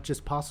as much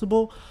as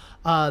possible.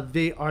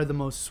 They are the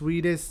most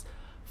sweetest,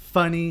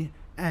 funny,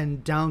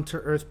 and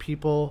down-to-earth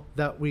people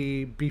that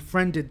we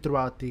befriended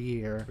throughout the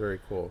year. Very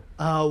cool.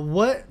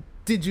 What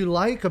did you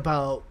like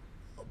about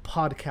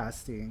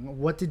podcasting?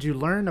 What did you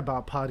learn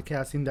about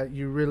podcasting that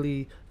you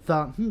really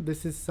thought,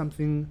 this is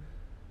something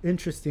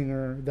interesting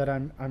or that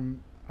I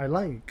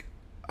like?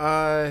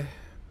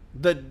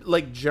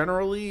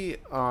 Generally,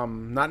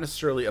 not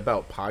necessarily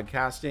about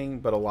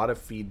podcasting, but a lot of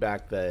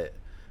feedback that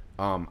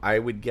I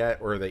would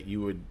get or that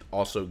you would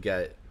also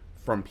get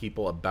from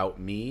people about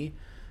me.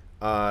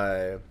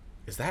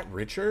 Is that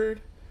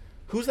Richard?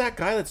 Who's that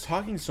guy that's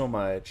talking so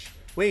much?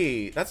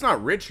 Wait, that's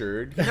not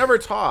Richard. He never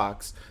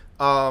talks.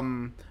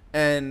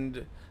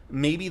 And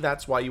maybe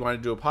that's why you want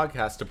to do a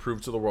podcast, to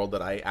prove to the world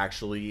that I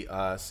actually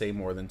say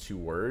more than 2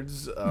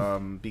 words,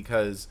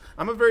 because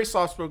I'm a very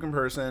soft-spoken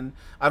person.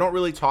 I don't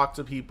really talk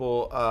to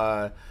people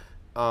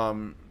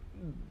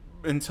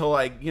until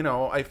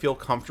I feel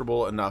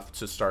comfortable enough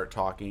to start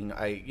talking.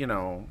 I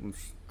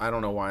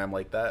don't know why I'm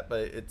like that,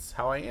 but it's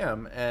how I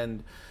am.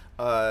 And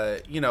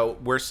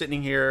we're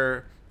sitting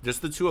here,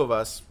 just the 2 of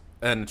us,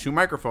 and 2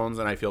 microphones,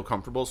 and I feel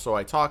comfortable, so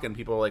I talk, and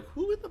people are like,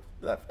 "Who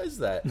the f is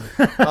that?"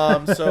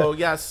 So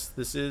yes,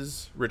 this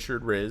is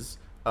Richard Riz,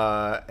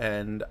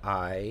 and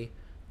I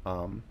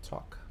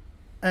talk.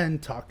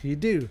 And talk you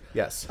do.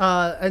 Yes.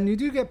 And you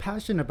do get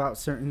passionate about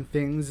certain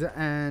things,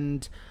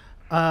 and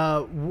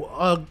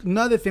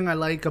another thing I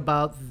like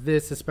about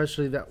this,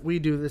 especially that we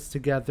do this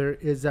together,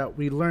 is that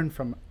we learn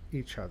from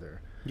each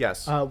other.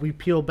 Yes. We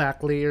peel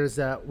back layers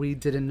that we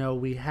didn't know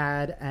we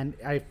had, and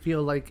I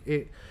feel like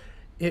it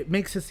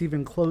makes us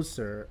even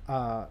closer,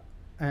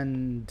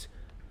 and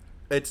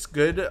it's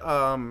good.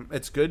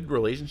 It's good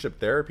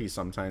relationship therapy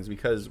sometimes,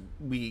 because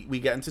we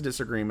get into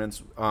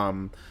disagreements,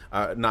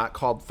 not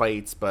called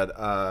fights,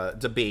 but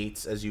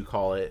debates, as you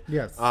call it.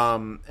 Yes.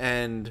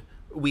 And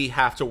we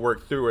have to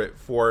work through it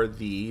for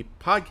the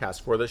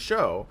podcast, for the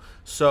show.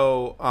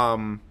 So,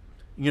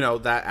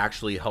 that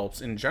actually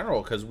helps in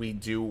general, because we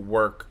do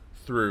work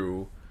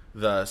through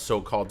the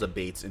so-called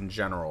debates in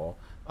general.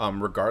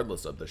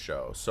 Regardless of the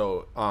show,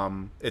 so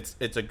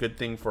it's a good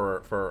thing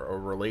for a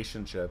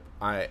relationship.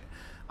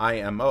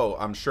 IMO.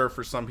 I'm sure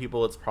for some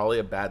people it's probably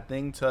a bad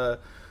thing to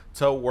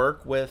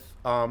work with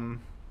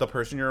the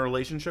person you're in a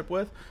relationship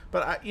with,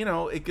 but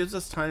it gives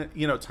us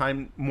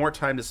more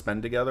time to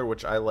spend together,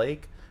 which I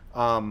like.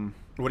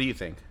 What do you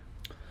think?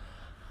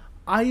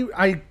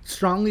 I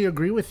strongly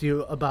agree with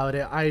you about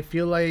it. I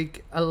feel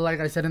like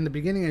I said in the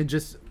beginning,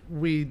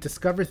 we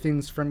discover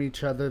things from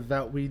each other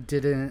that we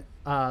didn't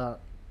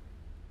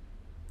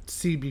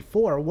see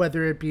before,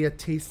 whether it be a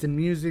taste in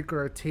music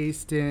or a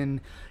taste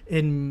in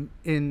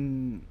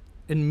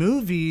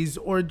movies,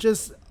 or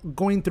just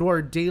going through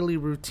our daily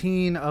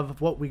routine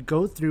of what we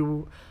go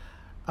through.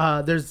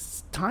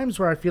 There's times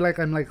where I feel like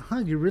I'm like,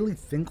 you really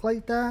think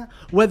like that?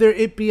 Whether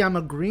it be I'm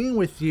agreeing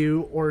with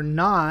you or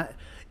not,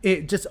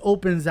 it just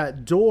opens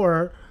that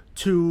door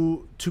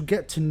to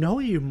get to know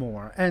you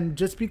more. And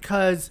just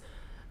because,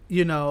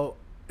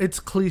 it's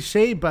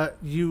cliche, but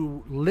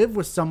you live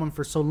with someone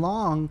for so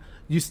long,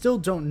 you still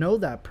don't know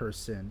that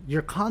person.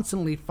 You're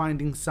constantly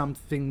finding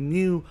something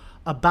new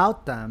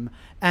about them.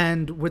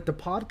 And with the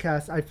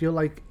podcast, I feel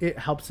like it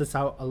helps us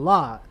out a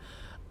lot.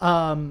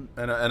 And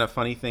a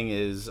funny thing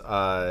is, you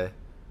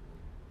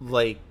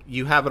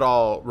have it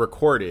all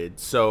recorded,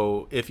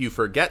 so if you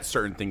forget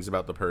certain things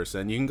about the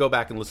person, you can go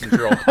back and listen to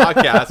your old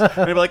podcast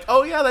and be like,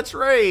 "Oh yeah, that's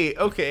right.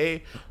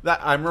 Okay, that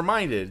I'm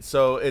reminded."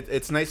 So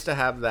it's nice to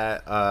have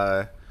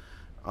that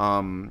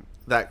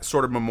that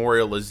sort of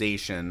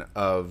memorialization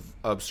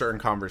of certain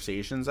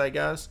conversations, I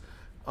guess.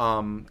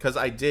 Because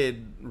I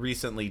did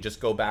recently just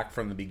go back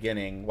from the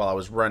beginning while I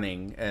was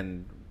running,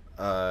 and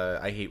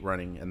I hate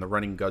running, and the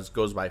running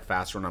goes by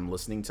faster when I'm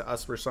listening to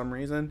us for some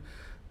reason.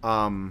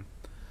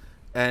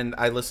 And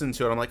I listened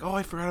to it. I'm like, oh,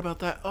 I forgot about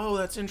that. Oh,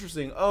 that's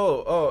interesting.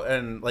 Oh,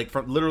 and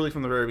literally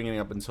from the very beginning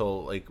up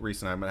until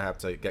recently, I'm gonna have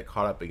to get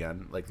caught up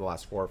again, the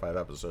last 4 or 5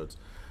 episodes.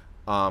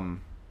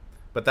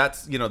 But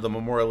that's the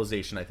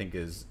memorialization, I think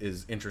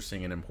is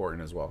interesting and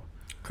important as well.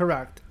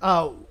 Correct.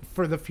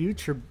 For the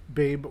future,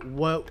 babe,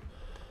 what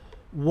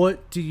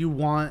do you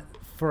want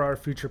for our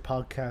future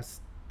podcast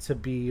to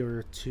be,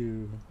 or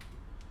to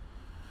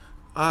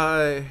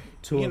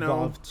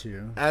evolve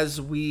to?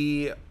 As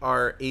we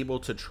are able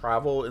to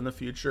travel in the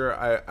future,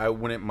 I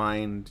wouldn't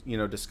mind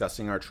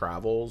discussing our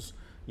travels.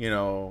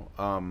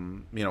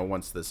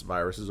 Once this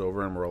virus is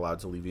over and we're allowed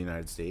to leave the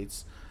United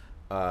States,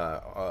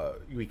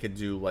 we could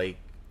do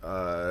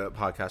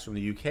podcast from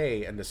the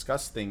UK and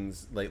discuss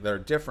things that are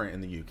different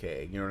in the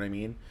UK. You know what I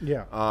mean?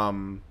 Yeah.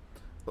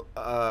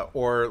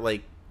 Or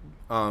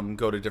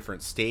go to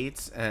different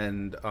states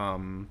and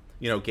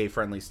gay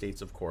friendly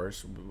states, of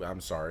course.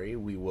 I'm sorry,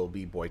 we will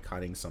be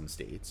boycotting some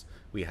states.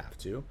 We have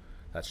to.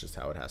 That's just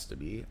how it has to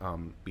be,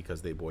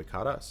 because they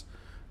boycott us.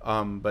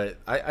 But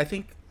I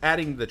think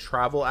adding the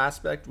travel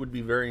aspect would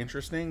be very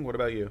interesting. What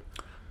about you?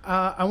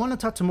 I want to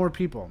talk to more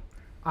people.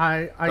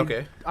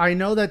 Okay. I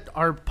know that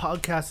our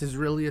podcast is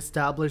really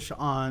established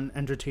on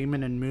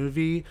entertainment and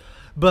movie,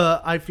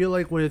 but I feel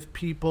like with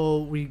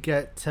people we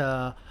get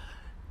to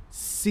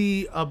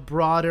see a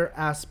broader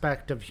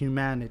aspect of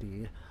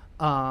humanity.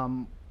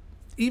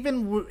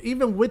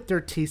 Even with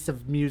their taste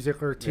of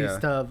music or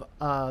taste of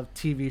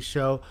TV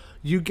show,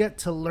 you get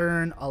to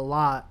learn a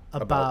lot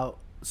about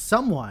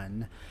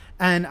someone.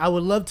 And I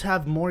would love to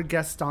have more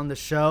guests on the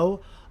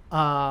show.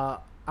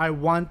 I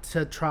want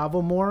to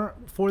travel more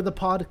for the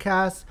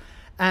podcast,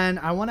 and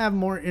I want to have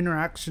more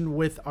interaction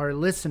with our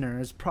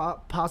listeners.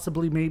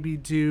 Possibly maybe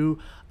do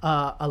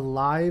a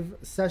live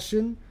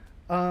session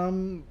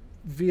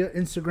via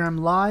Instagram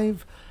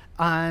Live,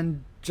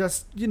 and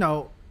just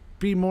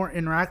be more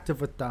interactive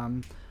with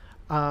them.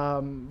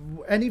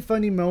 Any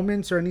funny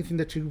moments or anything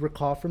that you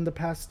recall from the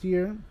past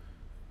year?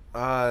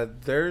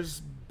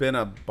 There's been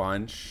a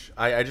bunch.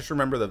 I just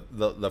remember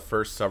the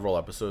first several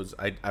episodes.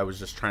 I was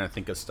just trying to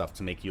think of stuff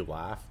to make you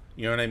laugh.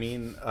 You know what I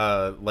mean?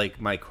 Like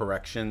my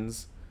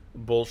corrections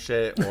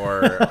bullshit,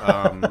 or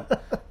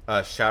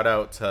shout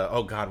out to,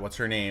 oh God, what's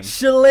her name?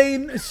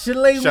 Shalane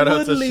Shout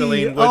out to Woodley.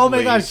 Shailene Oh my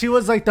Woodley. gosh, she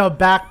was like the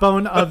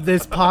backbone of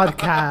this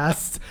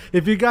podcast.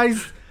 If you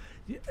guys,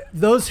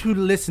 those who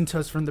listen to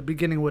us from the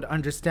beginning would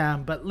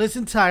understand, but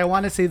listen to, I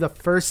want to say, the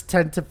first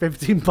 10 to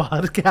 15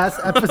 podcast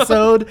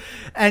episode,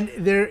 and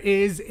there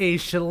is a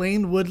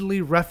Shailene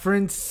Woodley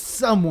reference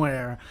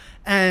somewhere.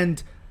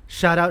 And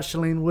shout out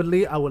Shailene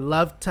Woodley. I would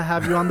love to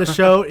have you on the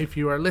show if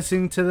you are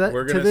listening to that.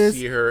 We're going to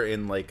see her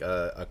in like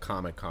a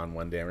Comic-Con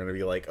one day. We're going to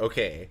be like,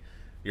 okay,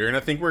 you're going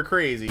to think we're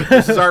crazy.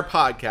 This is our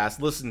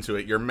podcast. Listen to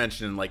it. You're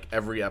mentioned in like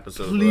every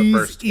episode of the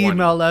first 20. Please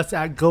email us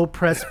at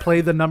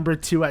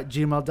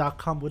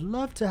gopressplay2@gmail.com. Would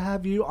love to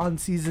have you on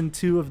season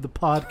 2 of the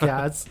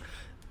podcast.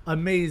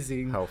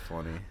 Amazing. How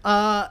funny.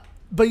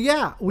 But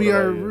yeah, we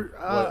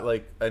are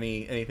like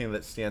anything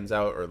that stands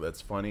out or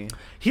that's funny.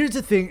 Here's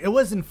the thing. It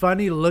wasn't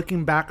funny.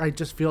 Looking back, I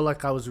just feel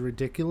like I was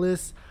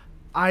ridiculous.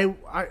 I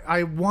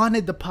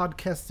wanted the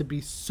podcast to be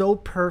so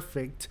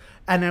perfect,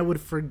 and I would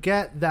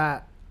forget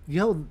that,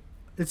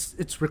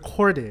 it's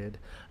recorded.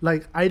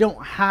 Like, I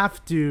don't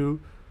have to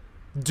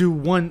do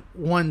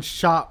one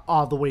shot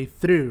all the way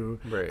through.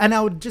 Right. And I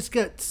would just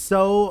get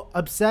so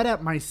upset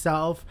at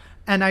myself,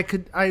 and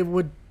I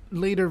would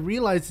later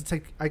realize it's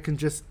like I can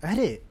just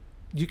edit.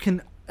 You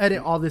can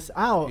edit all this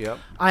out. Yep.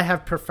 I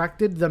have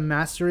perfected the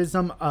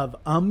masterism of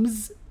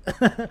ums.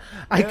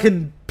 I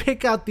can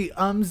pick out the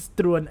ums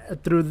through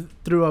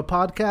a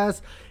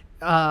podcast.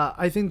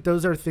 I think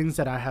those are things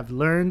that I have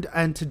learned,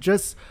 and to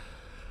just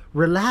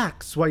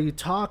relax while you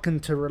talk,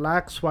 and to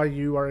relax while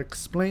you are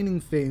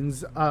explaining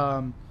things,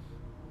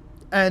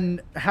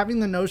 and having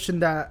the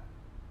notion that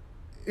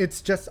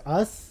it's just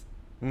us,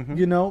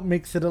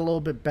 makes it a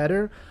little bit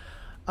better.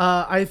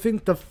 I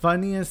think the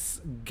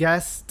funniest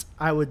guest,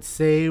 I would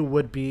say,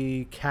 would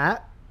be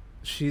Kat.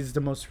 She's the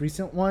most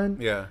recent one.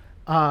 Yeah.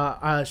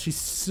 She's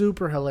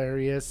super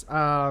hilarious.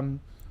 Her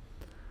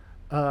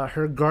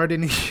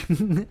gardening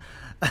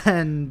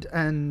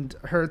and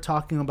her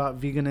talking about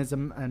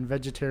veganism and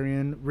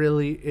vegetarian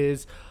really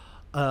is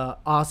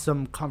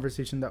awesome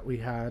conversation that we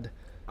had.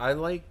 I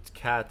liked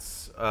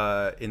Kat's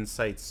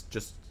insights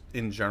just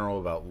in general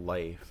about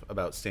life,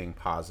 about staying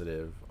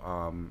positive,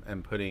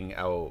 and putting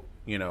out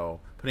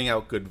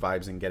good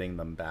vibes and getting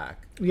them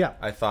back. Yeah.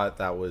 I thought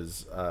that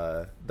was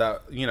I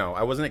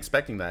wasn't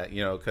expecting that,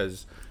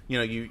 because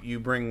you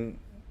bring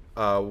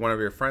one of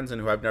your friends in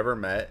who I've never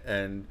met,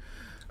 and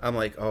I'm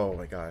like, oh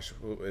my gosh,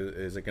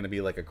 is it going to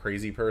be like a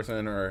crazy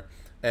person?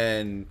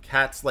 And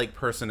Kat's like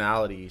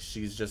personality,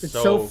 she's just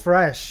so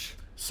fresh,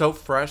 so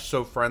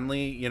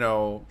friendly.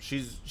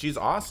 She's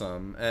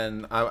awesome,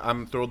 and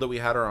I'm thrilled that we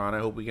had her on. I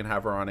hope we can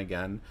have her on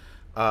again.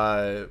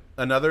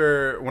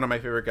 Another one of my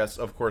favorite guests,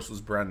 of course, was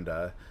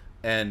Brenda,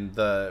 and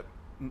the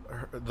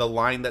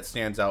line that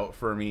stands out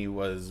for me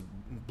was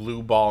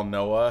 "Blue Ball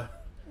Noah."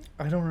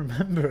 I don't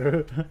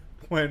remember.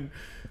 when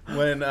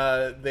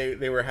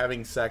they were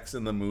having sex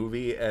in the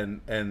movie,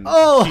 and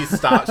Oh! she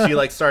stopped. She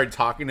like started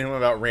talking to him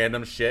about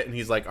random shit, and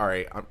he's like, "All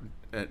right,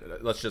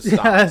 let's just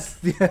stop." Yes.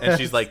 And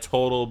she's like,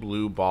 "Total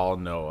blue ball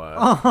Noah."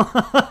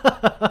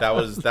 That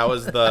was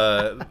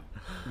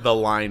the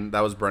line.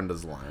 That was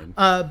Brenda's line.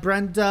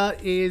 Brenda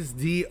is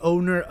the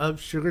owner of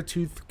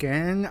Sugartooth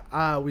Gang.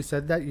 We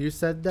said that. You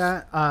said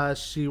that.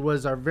 She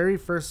was our very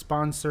first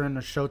sponsor in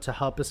the show to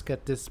help us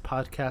get this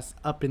podcast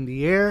up in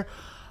the air.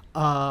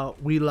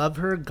 We love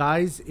her.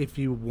 Guys, if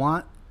you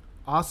want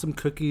awesome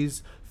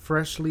cookies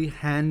freshly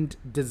hand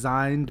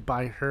designed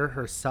by her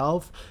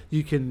herself,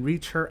 you can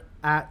reach her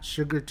at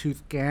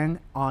Sugartooth Gang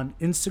on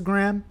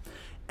Instagram,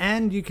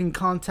 and you can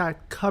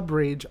contact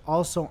Cubrage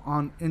also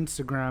on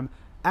Instagram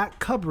at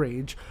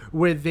Cubrage,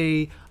 where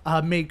they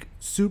make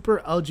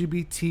super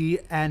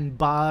LGBT and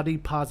body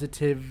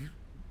positive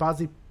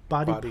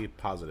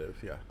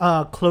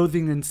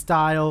clothing and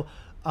style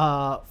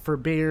for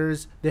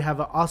bears. They have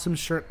an awesome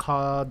shirt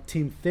called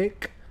Team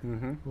Thick.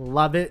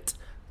 Love it.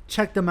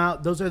 Check them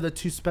out. Those are the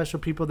two special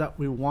people that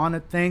we want to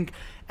thank.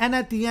 And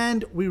at the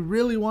end, we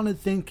really want to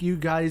thank you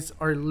guys,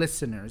 our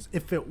listeners.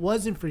 If it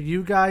wasn't for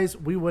you guys,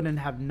 we wouldn't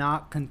have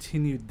not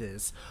continued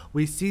this.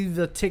 We see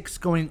the ticks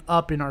going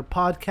up in our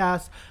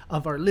podcast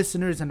of our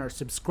listeners and our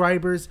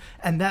subscribers,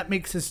 and that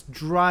makes us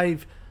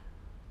drive.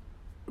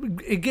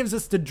 It gives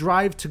us the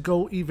drive to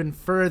go even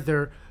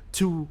further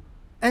to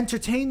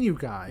entertain you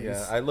guys.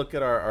 Yeah, I look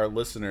at our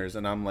listeners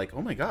and I'm like,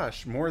 oh my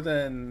gosh, more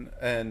than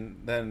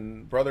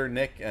Brother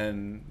Nick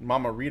and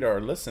Mama Rita are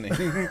listening.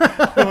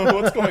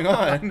 What's going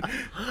on?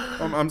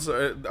 I'm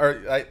sorry.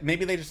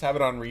 Maybe they just have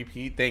it on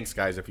repeat. Thanks,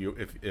 guys,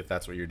 if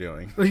that's what you're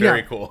doing.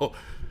 Very cool.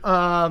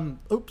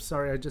 Oops,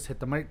 sorry, I just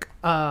hit the mic.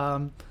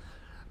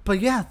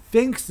 But yeah,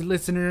 thanks,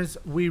 listeners.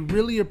 We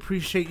really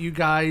appreciate you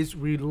guys.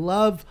 We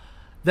love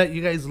that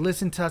you guys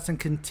listen to us and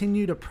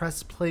continue to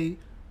press play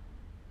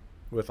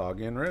With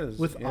Augie and Riz.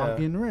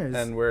 Augie and Riz.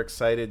 And we're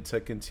excited to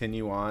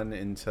continue on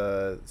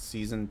into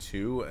season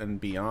 2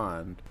 and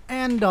beyond.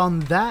 And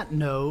on that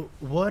note,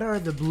 what are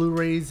the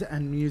Blu-rays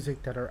and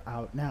music that are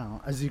out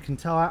now? As you can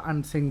tell,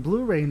 I'm saying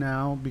Blu-ray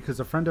now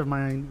because a friend of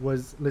mine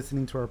was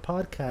listening to our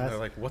podcast. And they're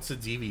like, what's a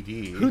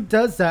DVD? Who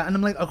does that? And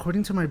I'm like,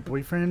 according to my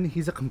boyfriend,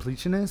 he's a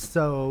completionist,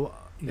 so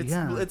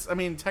It's I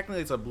mean,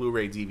 technically it's a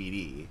Blu-ray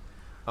DVD.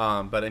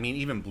 But I mean,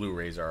 even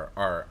Blu-rays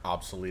are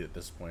obsolete at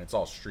this point. It's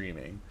all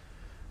streaming.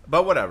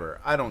 But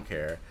whatever, I don't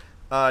care.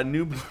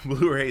 New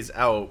Blu-rays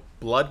out.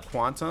 Blood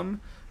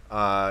Quantum,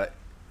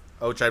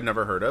 which I've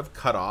never heard of.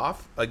 Cut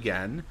Off,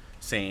 again,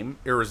 same.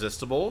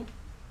 Irresistible,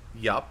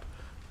 yup.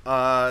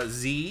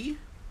 Z,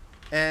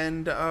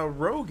 and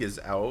Rogue is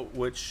out,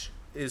 which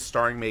is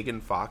starring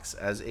Megan Fox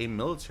as a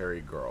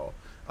military girl.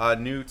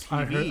 New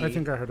TV. I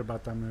think I heard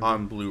about that movie.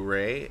 On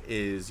Blu-ray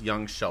is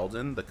Young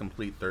Sheldon, the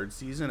complete 3rd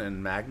season,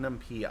 and Magnum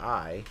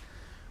P.I.,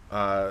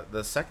 the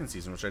 2nd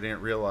season, which I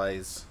didn't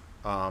realize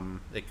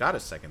it got a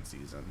 2nd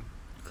season.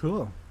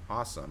 Cool.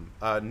 Awesome.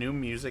 New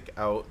music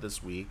out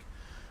this week.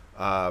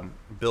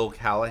 Bill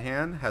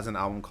Callahan has an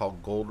album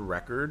called Gold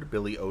Record.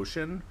 Billy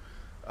Ocean,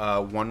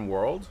 One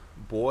World.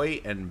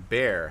 Boy and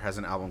Bear has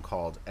an album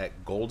called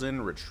At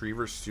Golden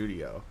Retriever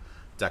Studio.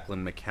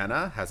 Declan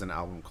McKenna has an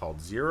album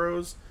called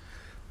Zeros.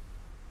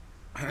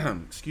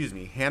 Excuse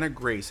me. Hannah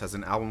Grace has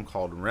an album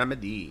called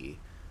Remedy.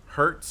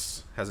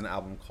 Hertz has an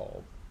album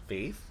called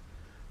Faith.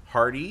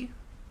 Hardy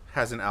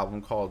has an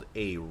album called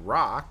A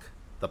Rock.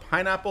 The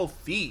Pineapple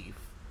Thief,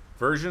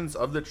 Versions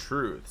of the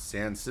Truth.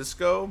 San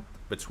Cisco,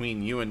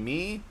 Between You and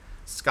Me.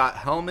 Scott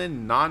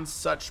Hellman,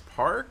 Non-Such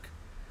Park.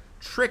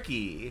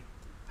 Tricky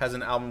has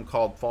an album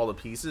called Fall to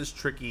Pieces.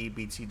 Tricky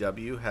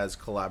BTW has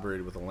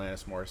collaborated with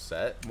Alanis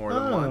Morissette more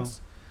than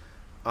once.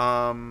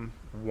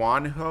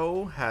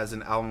 Wanho has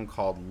an album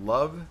called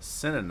Love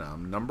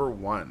Synonym,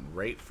 #1,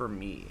 Right for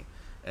Me.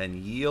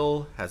 And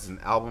Yeel has an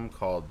album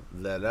called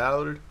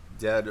L'Erreur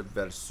der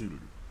Versul.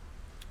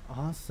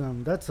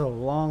 Awesome. That's a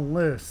long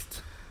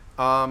list.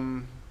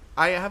 I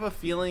have a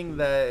feeling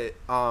that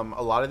a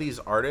lot of these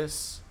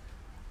artists,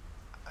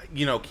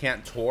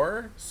 can't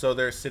tour, so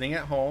they're sitting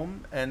at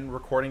home and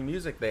recording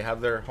music. They have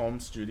their home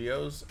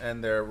studios,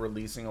 and they're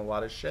releasing a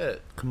lot of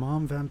shit. Come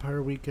on,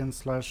 Vampire Weekend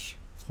 /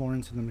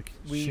 Florence and the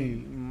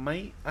Machine. We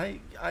might. I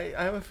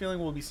have a feeling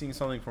we'll be seeing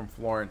something from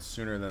Florence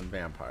sooner than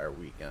Vampire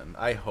Weekend.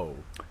 I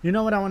hope. You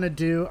know what I want to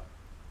do?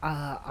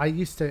 I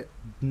used to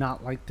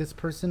not like this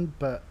person,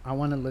 but I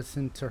want to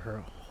listen to her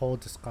whole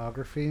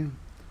discography.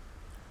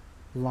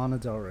 Lana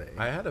Del Rey.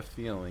 I had a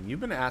feeling. You've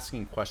been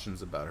asking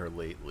questions about her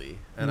lately,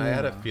 and I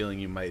had a feeling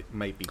you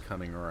might be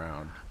coming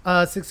around.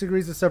 6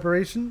 Degrees of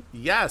Separation?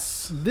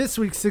 Yes. This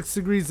week's 6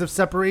 Degrees of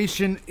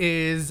Separation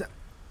is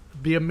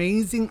the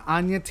amazing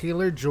Anya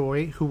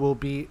Taylor-Joy, who will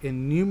be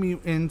in New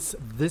Mutants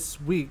this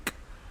week,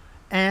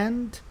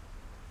 and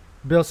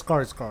Bill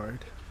Skarsgård.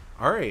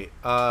 All right.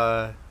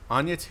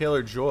 Anya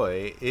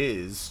Taylor-Joy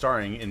is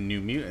starring in New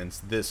Mutants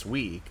this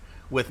week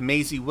with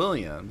Maisie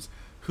Williams,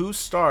 who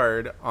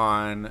starred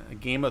on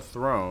Game of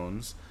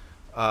Thrones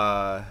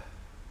with...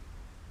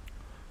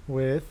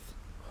 Oh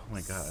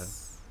my god.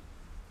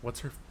 What's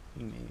her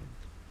name?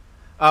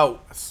 Oh,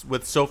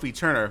 with Sophie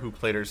Turner, who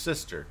played her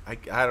sister.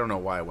 I don't know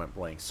why I went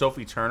blank.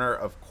 Sophie Turner,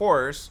 of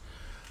course,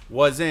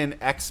 was in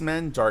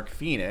X-Men Dark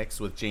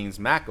Phoenix with James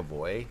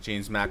McAvoy.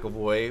 James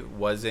McAvoy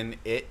was in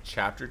It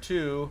Chapter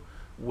 2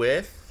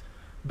 with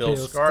Bill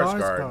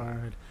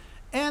Skarsgård.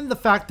 And the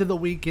fact of the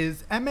week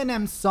is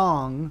Eminem's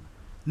song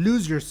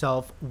Lose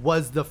Yourself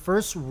was the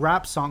first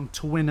rap song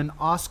to win an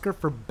Oscar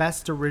for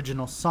Best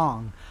Original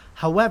Song.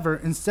 However,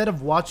 instead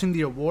of watching the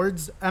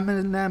awards,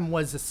 Eminem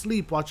was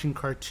asleep watching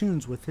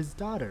cartoons with his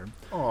daughter.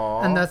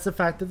 Aww. And that's the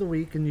fact of the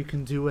week, and you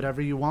can do whatever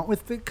you want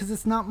with it because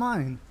it's not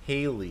mine.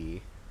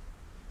 Haley.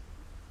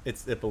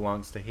 It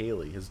belongs to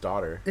Haley, his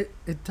daughter.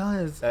 It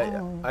does.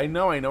 I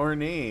know her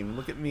name.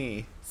 Look at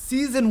me.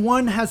 Season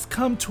 1 has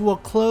come to a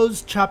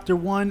close. Chapter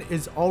 1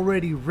 is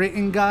already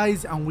written,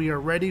 guys, and we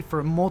are ready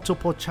for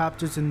multiple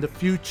chapters in the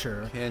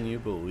future. Can you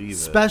believe it?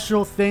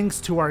 Special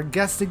thanks to our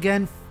guest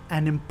again,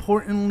 and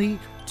importantly,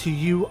 to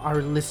you,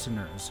 our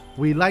listeners.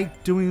 We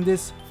like doing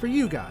this for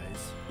you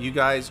guys. You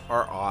guys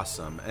are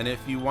awesome. And if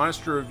you want us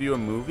to review a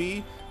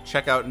movie,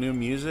 check out new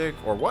music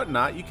or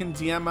whatnot, you can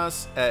DM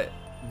us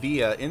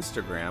via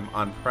Instagram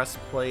on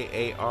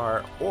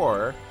PressPlayAR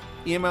or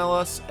email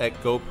us at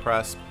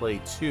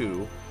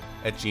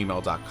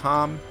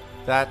gopressplay2@gmail.com.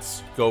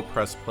 That's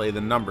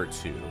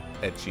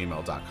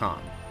gopressplay2@gmail.com.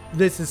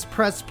 This is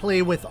Press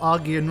Play with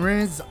Augie and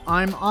Riz.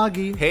 I'm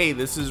Augie. Hey,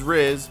 this is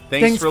Riz.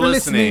 Thanks for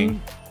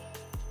listening.